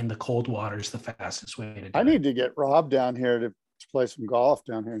 And the cold water is the fastest way to do it. I need to get Rob down here to play some golf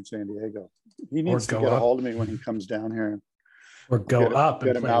down here in San Diego. He needs to get a hold of me when he comes down here. Or go up and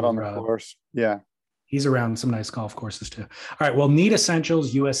get him play out with on the Rob. course. Yeah. He's around some nice golf courses too. All right. Well,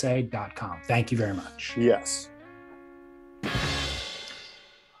 needessentialsusa.com. Thank you very much. Yes.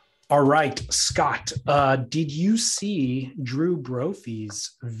 All right, Scott, did you see Drew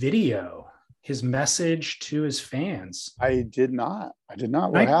Brophy's video, his message to his fans? I did not.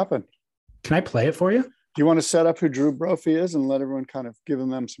 What happened? Can I play it for you? Do you want to set up who Drew Brophy is and let everyone kind of give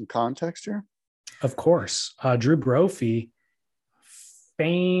them some context here? Of course. Drew Brophy,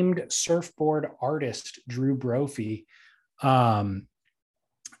 famed surfboard artist Drew Brophy,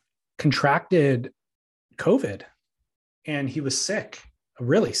 contracted COVID, and he was sick.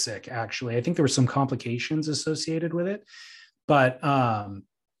 Really sick, actually. I think there were some complications associated with it, but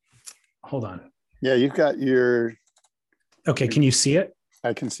hold on. Yeah, you've got your. Okay, can you see it?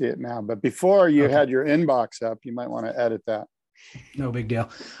 I can see it now, but before you had your inbox up, you might want to edit that. No big deal.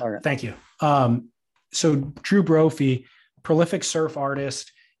 All right. Thank you. So Drew Brophy, prolific surf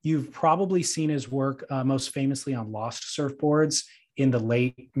artist. You've probably seen his work most famously on Lost Surfboards in the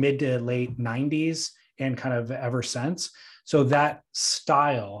mid to late 90s and kind of ever since. So that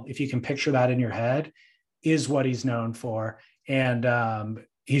style, if you can picture that in your head, is what he's known for. And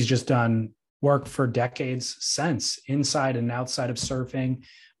he's just done work for decades since, inside and outside of surfing,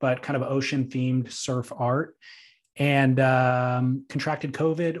 but kind of ocean themed surf art. And contracted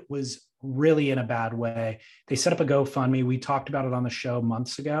COVID, was really in a bad way. They set up a GoFundMe. We talked about it on the show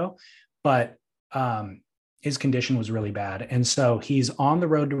months ago, but his condition was really bad. And so he's on the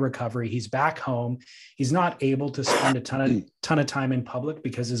road to recovery. He's back home. He's not able to spend a ton of time in public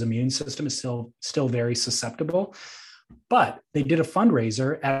because his immune system is still very susceptible. But they did a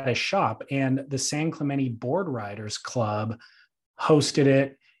fundraiser at a shop, and the San Clemente Board Riders Club hosted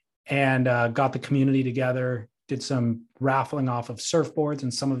it and got the community together, did some raffling off of surfboards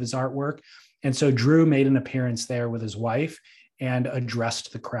and some of his artwork. And so Drew made an appearance there with his wife and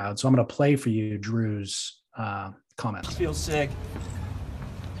addressed the crowd. So I'm going to play for you Drew's comments. I feel sick.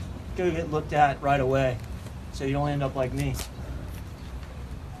 Go get looked at right away so you don't end up like me.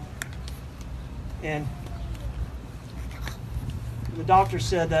 And the doctor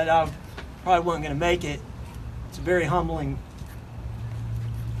said that I probably wasn't going to make it. It's a very humbling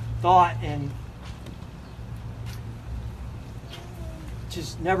thought, and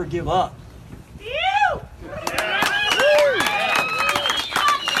just never give up.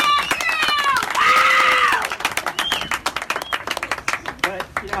 But,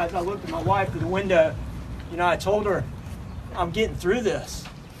 as I looked at my wife through the window, I told her, I'm getting through this.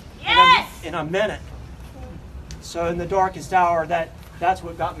 Yes! And I meant it. So in the darkest hour, that's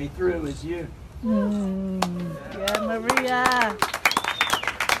what got me through, is you. Yeah, Maria.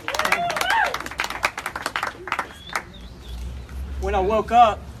 When I woke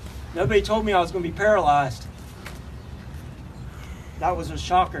up, nobody told me I was going to be paralyzed. That was a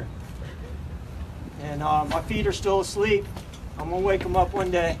shocker. And my feet are still asleep. I'm going to wake them up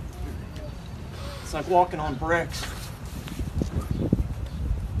one day. It's like walking on bricks.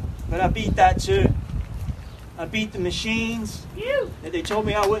 But I beat that too. I beat the machines that they told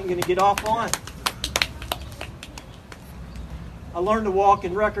me I wasn't going to get off on. I learned to walk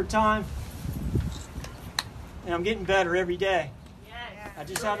in record time. And I'm getting better every day. I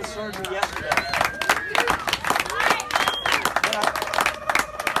just had a surgery yesterday.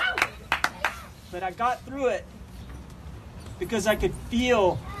 But I got through it because I could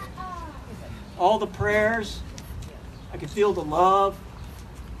feel all the prayers. I could feel the love.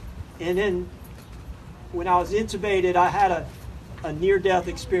 And then when I was intubated, I had a near-death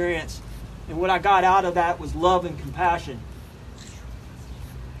experience. And what I got out of that was love and compassion.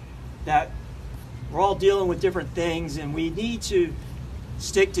 That we're all dealing with different things, and we need to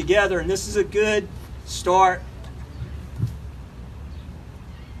stick together. And this is a good start.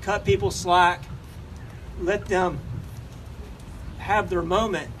 Cut people slack. Let them have their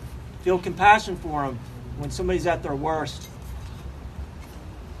moment. Feel compassion for them when somebody's at their worst.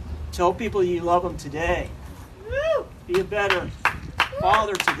 Tell people you love them today. Woo! Be a better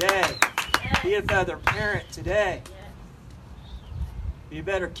father today. Yes. Be a better parent today. Yes. Be a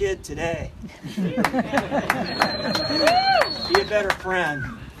better kid today. Be a better friend.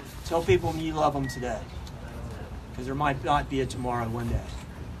 Tell people you love them today. Because there might not be a tomorrow one day.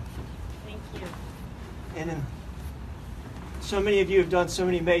 Thank you. And then so many of you have done so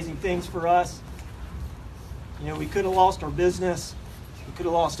many amazing things for us. We could have lost our business. We could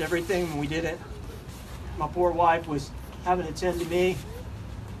have lost everything when we did it. My poor wife was having to tend to me.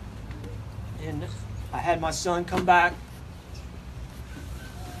 And I had my son come back.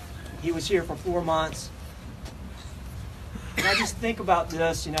 He was here for 4 months. And I just think about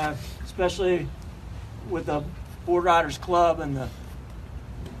this, especially with a Board Riders Club and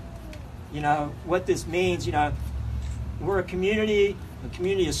what this means. We're a community of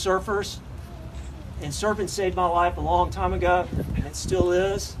surfers, and surfing saved my life a long time ago, and it still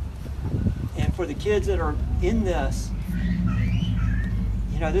is. And for the kids that are in this,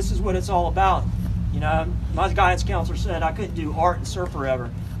 this is what it's all about. My guidance counselor said I couldn't do art and surf forever.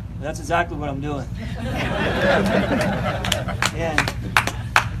 And that's exactly what I'm doing. And,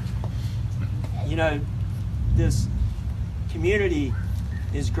 this community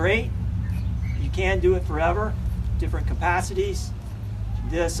is great. You can do it forever, different capacities.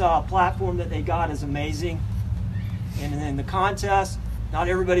 This platform that they got is amazing. And in the contest, not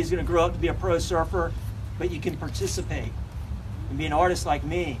everybody's going to grow up to be a pro surfer, but you can participate and be an artist like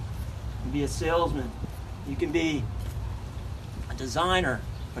me. You can be a salesman. You can be a designer,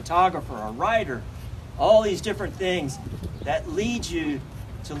 photographer, a writer, all these different things that lead you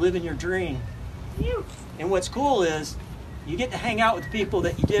to living your dream. And what's cool is you get to hang out with people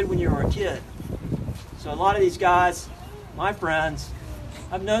that you did when you were a kid. So a lot of these guys, my friends,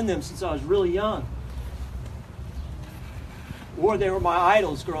 I've known them since I was really young. Or they were my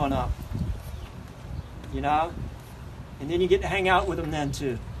idols growing up. And then you get to hang out with them then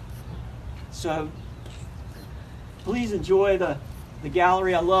too. So please enjoy the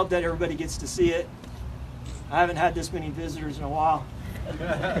gallery. I love that everybody gets to see it. I haven't had this many visitors in a while.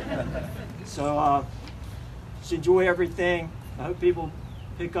 So just enjoy everything. I hope people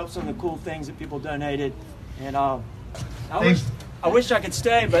pick up some of the cool things that people donated. And I wish I could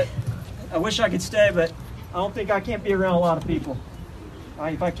stay, but I don't think I can't be around a lot of people.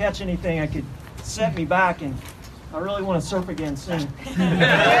 If I catch anything, I could set me back, and I really want to surf again soon.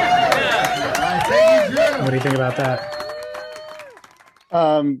 What do you think about that?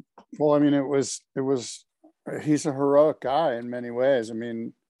 Well, I mean, he's a heroic guy in many ways. I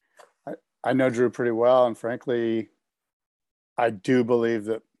mean, I know Drew pretty well, and frankly, I do believe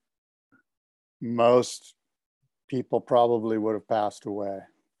that most people probably would have passed away.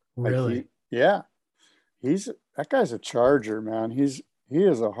 Really? Yeah. That guy's a charger, man. He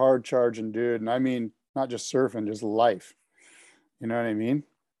is a hard charging dude. And I mean, not just surfing, just life. You know what I mean?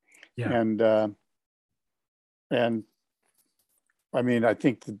 Yeah. And I mean, I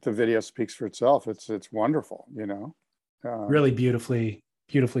think the video speaks for itself. It's wonderful, really beautifully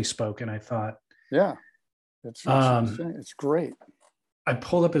spoken, I thought. Yeah. It's great. I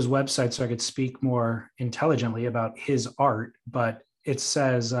pulled up his website so I could speak more intelligently about his art, but it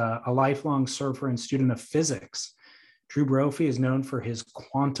says a lifelong surfer and student of physics. Drew Brophy is known for his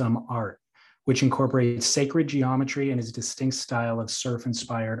quantum art, which incorporates sacred geometry and his distinct style of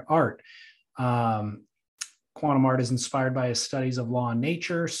surf-inspired art. Quantum art is inspired by his studies of law and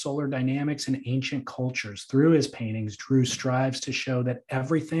nature, solar dynamics, and ancient cultures. Through his paintings, Drew strives to show that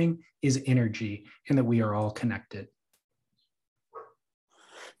everything is energy and that we are all connected.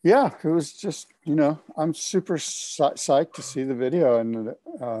 Yeah, it was just, I'm super psyched to see the video,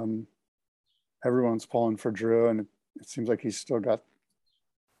 and everyone's pulling for Drew, and it seems like he's still got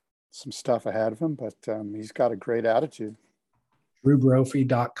some stuff ahead of him, but he's got a great attitude.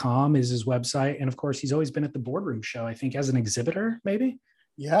 DrewBrophy.com is his website. And of course, he's always been at the Boardroom Show, I think, as an exhibitor, maybe?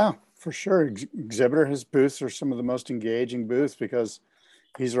 Yeah, for sure. Exhibitor, his booths are some of the most engaging booths because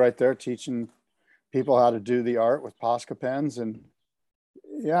he's right there teaching people how to do the art with Posca pens. And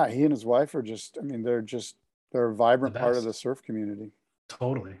yeah, he and his wife are they're a vibrant part of the surf community.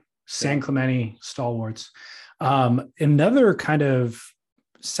 Totally. San Clemente stalwarts. Another kind of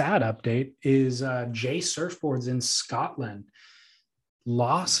sad update is Jay Surfboards in Scotland.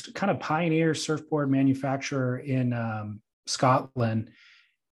 Lost, kind of pioneer surfboard manufacturer in Scotland.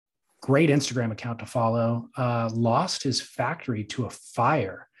 Great Instagram account to follow. Lost his factory to a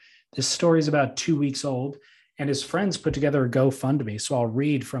fire. This story is about 2 weeks old, and his friends put together a GoFundMe. So I'll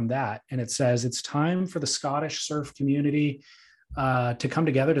read from that. And it says, it's time for the Scottish surf community to come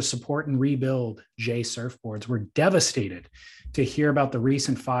together to support and rebuild Jay Surfboards. We're devastated to hear about the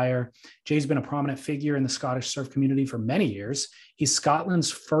recent fire. Jay's been a prominent figure in the Scottish surf community for many years. He's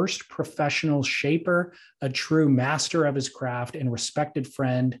Scotland's first professional shaper, a true master of his craft and respected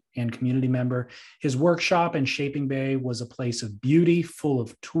friend and community member. His workshop and shaping bay was a place of beauty, full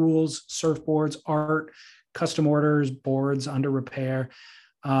of tools, surfboards, art, custom orders, boards under repair.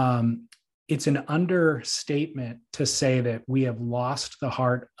 It's an understatement to say that we have lost the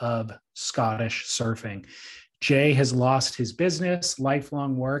heart of Scottish surfing. Jay has lost his business,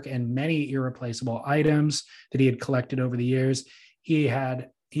 lifelong work, and many irreplaceable items that he had collected over the years. He had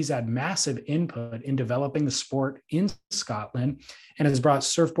he's had massive input in developing the sport in Scotland and has brought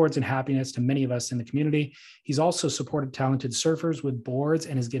surfboards and happiness to many of us in the community. He's also supported talented surfers with boards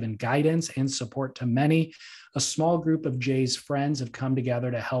and has given guidance and support to many. A small group of Jay's friends have come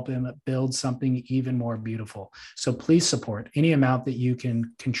together to help him build something even more beautiful. So please support. Any amount that you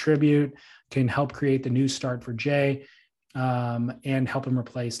can contribute can help create the new start for Jay. And help him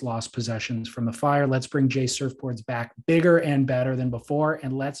replace lost possessions from the fire. Let's bring Jay Surfboards back bigger and better than before.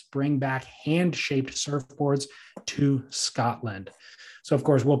 And let's bring back hand-shaped surfboards to Scotland. So, of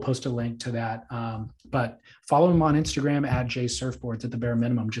course, we'll post a link to that. But follow him on Instagram at Jay Surfboards at the bare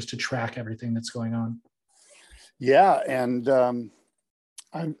minimum, just to track everything that's going on. Yeah. And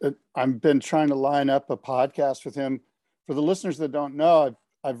I've been trying to line up a podcast with him. For the listeners that don't know,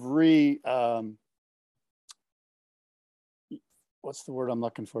 I've what's the word I'm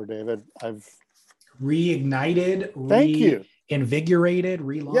looking for, David? I've reignited. Thank you. Invigorated,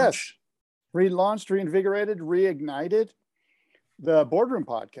 relaunched. Yes. Relaunched, reinvigorated, reignited the Boardroom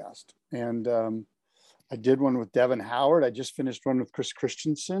podcast. And I did one with Devin Howard. I just finished one with Chris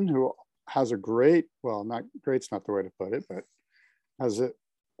Christensen, who has a great, well, not great's not the way to put it, but has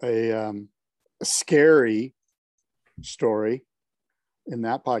a scary story in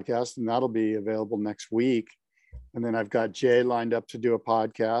that podcast. And that'll be available next week. And then I've got Jay lined up to do a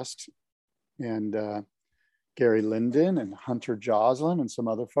podcast, and Gary Linden and Hunter Joslin and some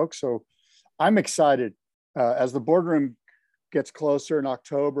other folks. So I'm excited. As the Boardroom gets closer in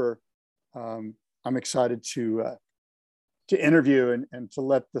October, I'm excited to interview and to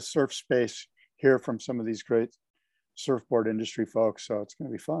let the surf space hear from some of these great surfboard industry folks. So it's going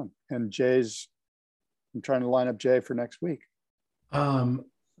to be fun. And I'm trying to line up Jay for next week. Can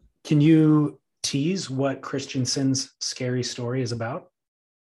you tease what Christensen's scary story is about?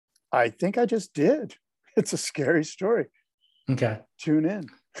 I think I just did. It's a scary story. Okay. Tune in.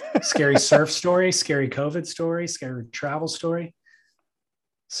 Scary surf story, scary COVID story, scary travel story,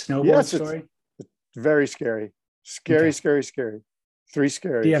 snowboard story. It's very scary. Scary, okay. Scary. 3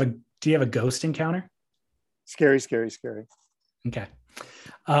 scary. Do you have a ghost encounter? Scary. Okay.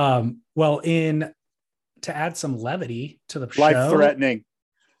 Well, to add some levity to the show.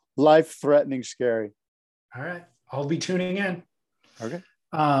 Life-threatening scary. All right. I'll be tuning in. Okay.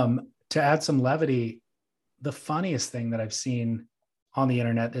 To add some levity, the funniest thing that I've seen on the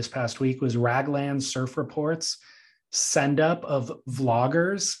internet this past week was Ragland Surf Report's send up of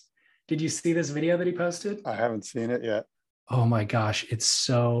vloggers. Did you see this video that he posted? I haven't seen it yet. Oh my gosh. It's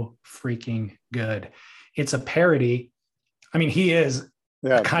so freaking good. It's a parody. I mean, he is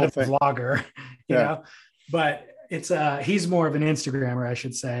a kind of vlogger, you know, but he's more of an Instagrammer, I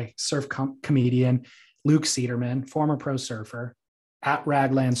should say, surf comedian. Luke Cederman, former pro surfer, at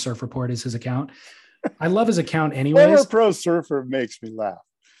Ragland Surf Report is his account. I love his account anyways. Former pro surfer makes me laugh.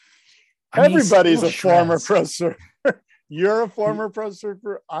 Everybody's a former pro surfer. You're a former pro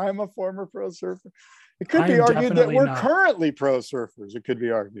surfer. I'm a former pro surfer. It could be argued that we're currently pro surfers. It could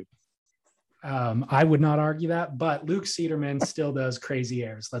be argued. I would not argue that, but Luke Cederman still does crazy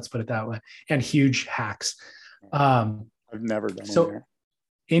airs. Let's put it that way. And huge hacks. I've never done it.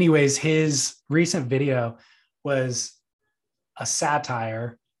 Anyways, his recent video was a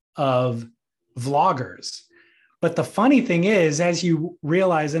satire of vloggers. But the funny thing is, as you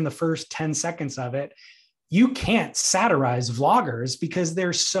realize in the first 10 seconds of it, you can't satirize vloggers because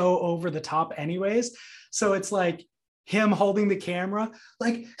they're so over the top anyways. So it's like him holding the camera,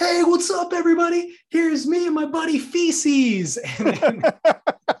 like, hey, what's up, everybody? Here's me and my buddy Feces.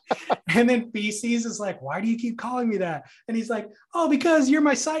 And then Feces is like, why do you keep calling me that? And he's like, oh, because you're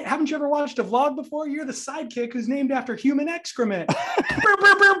my side. Haven't you ever watched a vlog before? You're the sidekick who's named after human excrement. Burr,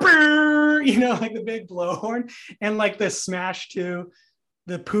 burr, burr, burr. You know, like the big blowhorn and like the smash to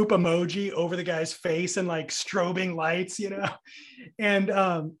the poop emoji over the guy's face and like strobing lights, you know?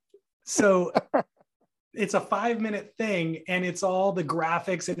 And so it's a 5-minute thing and it's all the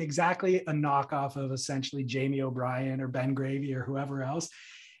graphics and exactly a knockoff of essentially Jamie O'Brien or Ben Gravy or whoever else.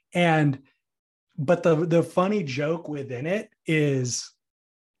 But the funny joke within it is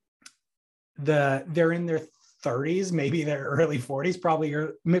they're in their 30s, maybe their early 40s,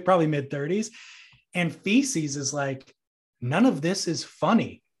 probably mid 30s. And Feces is like, none of this is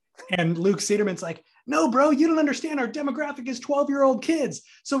funny. And Luke Cederman's like, no, bro, you don't understand. Our demographic is 12-year-old kids.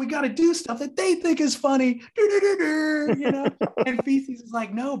 So we got to do stuff that they think is funny. You know? And Feces is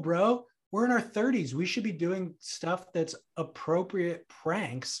like, no, bro, we're in our 30s. We should be doing stuff that's appropriate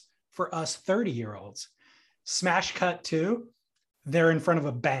pranks for us 30-year-olds. Smash cut to, they're in front of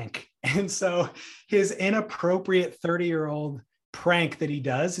a bank. And so his inappropriate 30-year-old prank that he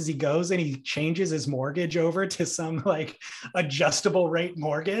does is he goes and he changes his mortgage over to some like adjustable rate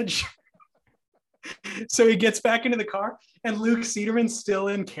mortgage. So he gets back into the car and Luke Cederman's still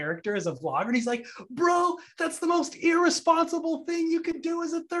in character as a vlogger. And he's like, bro, that's the most irresponsible thing you could do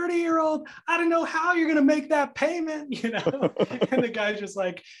as a 30-year-old. I don't know how you're going to make that payment, you know? And the guy's just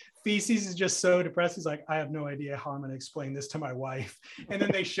like, Feces is just so depressed. He's like, I have no idea how I'm going to explain this to my wife. And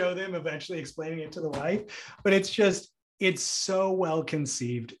then they show them eventually explaining it to the wife. But it's so well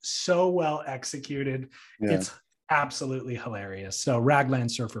conceived, so well executed. Yeah. It's absolutely hilarious. So Raglan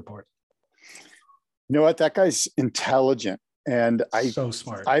Surf Report. You know what? That guy's intelligent, and so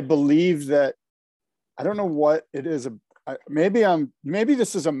smart. I believe that. I don't know what it is. Maybe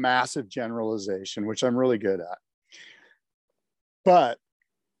this is a massive generalization, which I'm really good at. But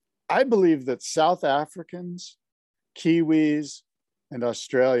I believe that South Africans, Kiwis, and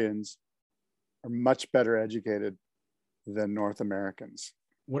Australians are much better educated than North Americans.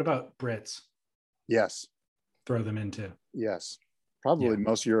 What about Brits? Yes. Throw them into. Yes. Probably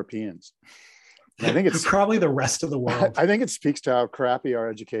most Europeans. I think it's probably the rest of the world. I think it speaks to how crappy our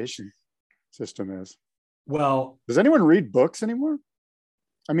education system is. Well, does anyone read books anymore?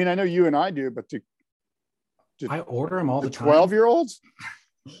 I mean, I know you and I do, but I order them all the time. 12-year-olds?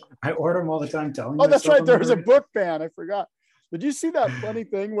 I order them all the time. Oh, that's right. There was a book ban. I forgot. Did you see that funny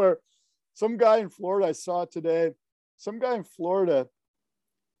thing where some guy in Florida, I saw it today, some guy in Florida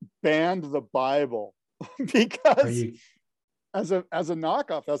banned the Bible because as a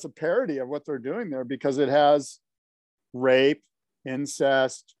knockoff, as a parody of what they're doing there, because it has rape,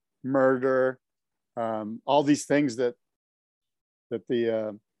 incest, murder, all these things that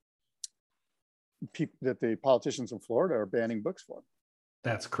the politicians in Florida are banning books for.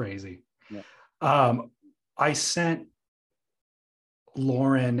 That's crazy. Yeah. I sent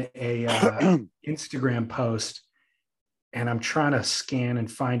Lauren a Instagram post, and I'm trying to scan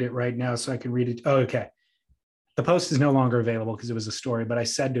and find it right now so I can read it. Oh, okay. The post is no longer available because it was a story, but I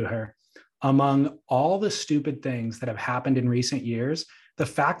said to her, among all the stupid things that have happened in recent years, the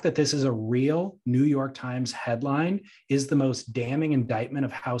fact that this is a real New York Times headline is the most damning indictment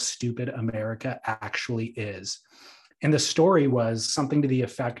of how stupid America actually is. And the story was something to the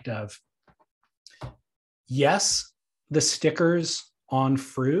effect of, yes, the stickers on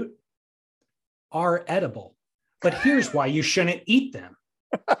fruit are edible, but here's why you shouldn't eat them.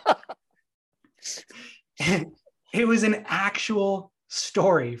 And it was an actual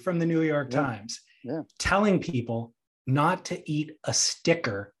story from the New York Times telling people not to eat a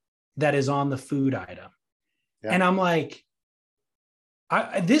sticker that is on the food item. Yeah. And I'm like,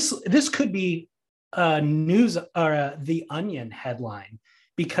 this could be a news or The Onion headline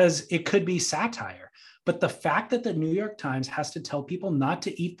because it could be satire. But the fact that the New York Times has to tell people not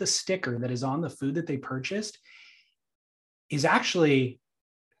to eat the sticker that is on the food that they purchased is actually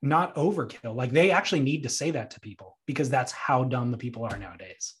not overkill. Like, they actually need to say that to people because that's how dumb the people are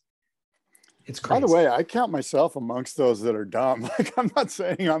nowadays. It's crazy. By the way, I count myself amongst those that are dumb. Like, I'm not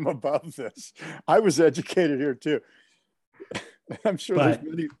saying I'm above this. I was educated here too. I'm sure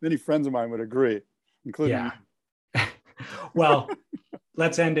there's many friends of mine would agree, including you. Well,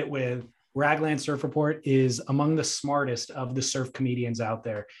 let's end it with Raglan Surf Report is among the smartest of the surf comedians out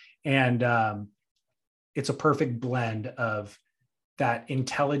there. And it's a perfect blend of that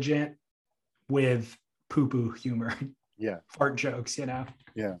intelligent with poo-poo humor. Yeah. Fart jokes, you know?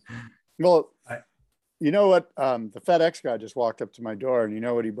 Yeah. Well, you know what? The FedEx guy just walked up to my door, and you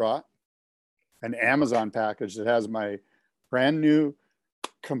know what he brought? An Amazon package that has my brand new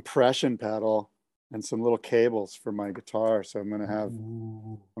compression pedal and some little cables for my guitar. So I'm going to have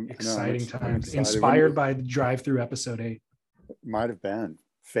exciting times. Inspired by the Drive-Thru episode 8. Might have been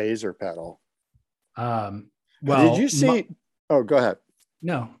phaser pedal. Well, did you see? Oh, go ahead.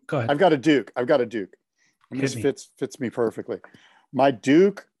 No, go ahead. I've got a Duke. And this fits me perfectly. My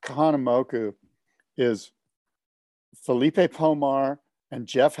Duke Kahanamoku is Felipe Pomar and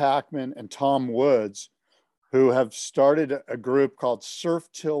Jeff Hackman and Tom Woods, who have started a group called Surf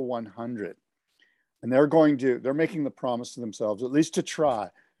Till 100. And they're making the promise to themselves, at least to try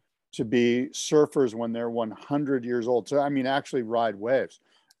to be surfers when they're 100 years old. So, I mean, actually ride waves.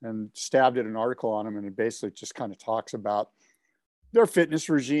 And Stab did an article on them, and it basically just kind of talks about their fitness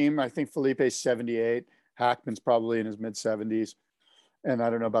regime. I think Felipe's 78. Hackman's probably in his mid 70s. And I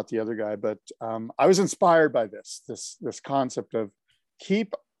don't know about the other guy, but I was inspired by this concept of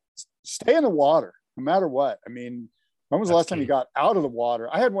stay in the water no matter what. I mean, when was the last time you got out of the water?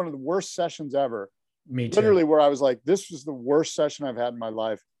 I had one of the worst sessions ever. Me too. Literally, where I was like, this was the worst session I've had in my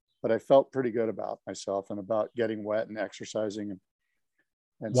life, but I felt pretty good about myself and about getting wet and exercising.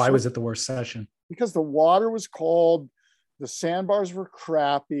 And why was it the worst session? Because the water was cold. The sandbars were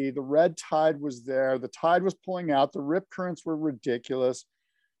crappy. The red tide was there. The tide was pulling out. The rip currents were ridiculous.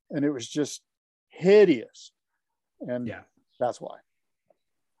 And it was just hideous. And yeah, that's why.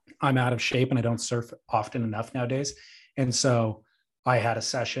 I'm out of shape and I don't surf often enough nowadays. And so I had a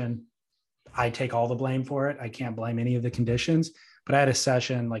session. I take all the blame for it. I can't blame any of the conditions, but I had a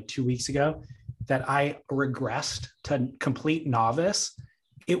session like 2 weeks ago that I regressed to complete novice.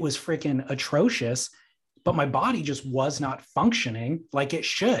 It was freaking atrocious, but my body just was not functioning like it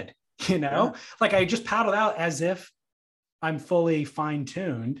should, you know, like I just paddled out as if I'm fully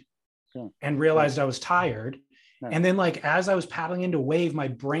fine-tuned and realized I was tired. And then like, as I was paddling into a wave, my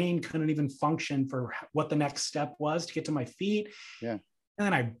brain couldn't even function for what the next step was to get to my feet. Yeah. And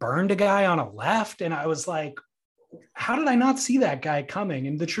then I burned a guy on a left and I was like, how did I not see that guy coming?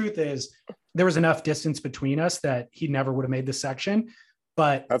 And the truth is there was enough distance between us that he never would have made the section,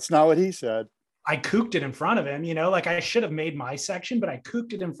 but that's not what he said. I kooked it in front of him, you know, like I should have made my section, but I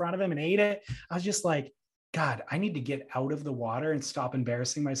kooked it in front of him and ate it. I was just like, God, I need to get out of the water and stop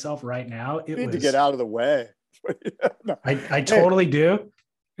embarrassing myself right now. You need to get out of the way. No. I totally do.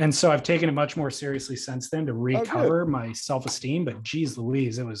 And so I've taken it much more seriously since then to recover my self-esteem, but geez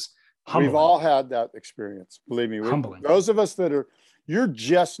Louise, it was humbling. We've all had that experience. Believe me. Humbling. Those of us that you're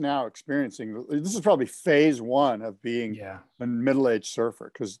just now experiencing, this is probably phase one of being a middle-aged surfer.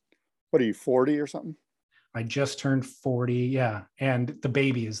 Because what are you, 40 or something? I just turned 40. Yeah. And the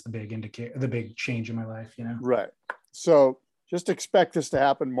baby is the big indicator, the big change in my life, you know? Right. So just expect this to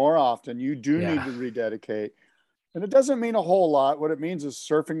happen more often. You do need to rededicate. And it doesn't mean a whole lot. What it means is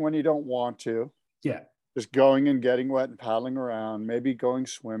surfing when you don't want to. Yeah. Just going and getting wet and paddling around, maybe going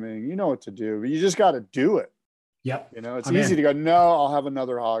swimming. You know what to do, but you just got to do it. Yep. You know, it's easy to go, no, I'll have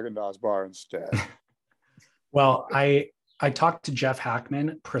another Haagen-Dazs bar instead. Well, I talked to Jeff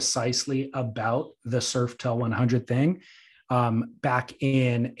Hackman precisely about the Surf Till 100 thing back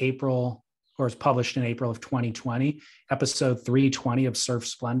in April, or was published in April of 2020, episode 320 of Surf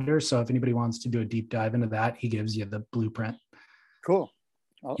Splendor. So if anybody wants to do a deep dive into that, he gives you the blueprint. Cool.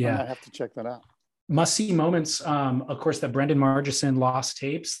 I might have to check that out. Must-see moments, of course, that Brendan Margison lost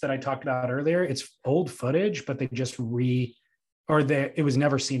tapes that I talked about earlier. It's old footage, but they just it was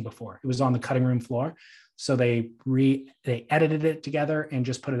never seen before. It was on the cutting room floor. So they edited it together and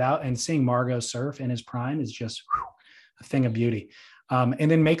just put it out. And seeing Margot surf in his prime is just a thing of beauty. And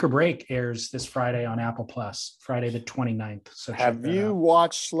then Make or Break airs this Friday on Apple Plus, Friday the 29th. So have you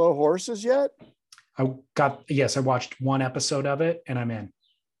watched Slow Horses yet? I watched one episode of it and I'm in.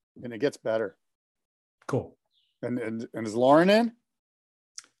 And it gets better. Cool. And is Lauren in?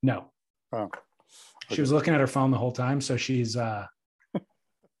 No. Oh. Okay. She was looking at her phone the whole time. So she's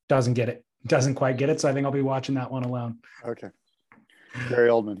doesn't get it. Doesn't quite get it. So I think I'll be watching that one alone. Okay. Gary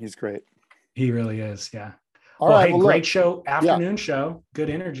Oldman. He's great. He really is. Yeah. All right. Hey, great show. Afternoon show. Good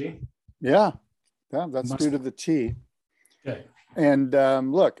energy. Yeah. Yeah. That's due to the tea. Good. And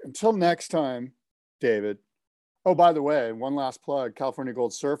look, until next time, David. Oh, by the way, one last plug, California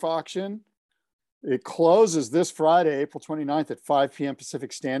Gold Surf Auction. It closes this Friday, April 29th at 5 p.m.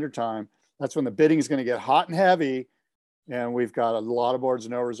 Pacific Standard Time. That's when the bidding is going to get hot and heavy. And we've got a lot of boards,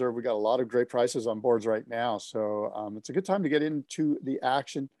 no reserve. We got a lot of great prices on boards right now. So it's a good time to get into the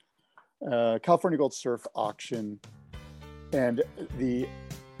action. California Gold Surf Auction. And the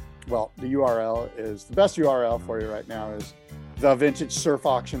URL is, the best URL for you right now is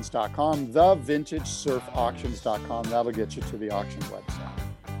thevintagesurfauctions.com, thevintagesurfauctions.com. That'll get you to the auction website.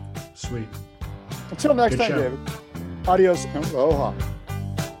 Sweet. Until next time, David. Adios and aloha.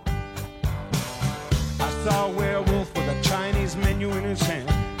 I saw a werewolf with a Chinese menu in his hand,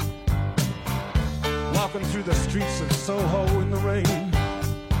 walking through the streets of Soho in the rain.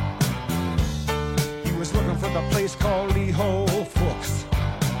 He was looking for the place called Lee Ho Fooks.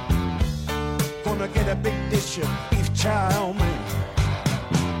 Gonna get a big dish of beef chow mein.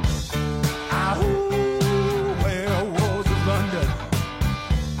 Ahoo, werewolves of London.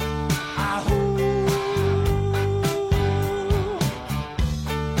 Ahoo,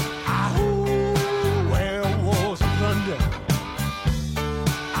 ahoo, werewolves of London.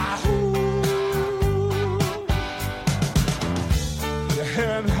 Ahoo, you hear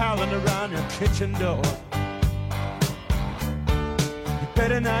them howling around your kitchen door. You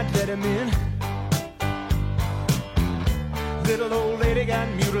better not let him in. Little old lady got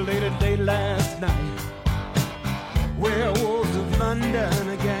mutilated late last night. Werewolves of London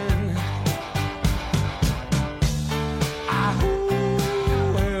again. Ahoo,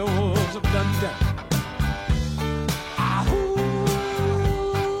 werewolves of London. Ahoo,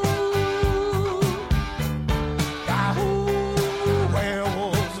 ahoo,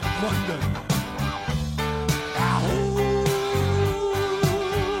 werewolves of London. Ahoo.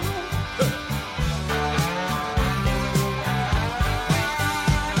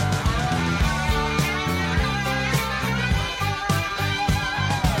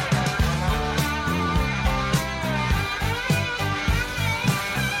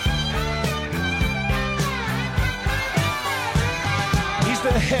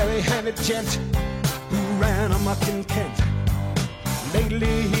 hairy-handed gent who ran amok in Kent.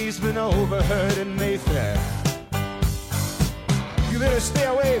 Lately he's been overheard in Mayfair. You better stay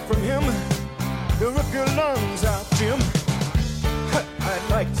away from him. He'll rip your lungs out, Jim. I'd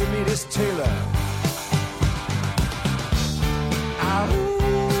like to meet his tailor.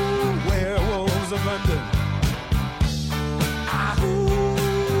 Ahoo, werewolves of London. Ahoo,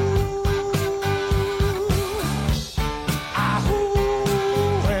 ahoo,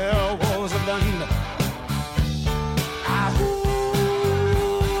 werewolves of London. Ahoo.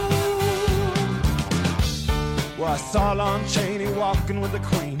 Well, I saw Lon Chaney walking with the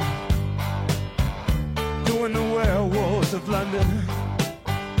Queen, doing the werewolves of London.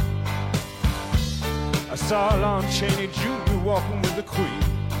 I saw Lon Chaney Jr. walking with the Queen,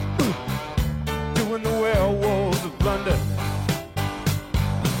 doing the werewolves of London.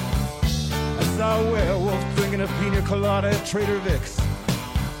 I saw a werewolf drinking a pina colada at Trader Vic's,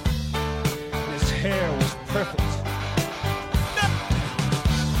 and his hair was perfect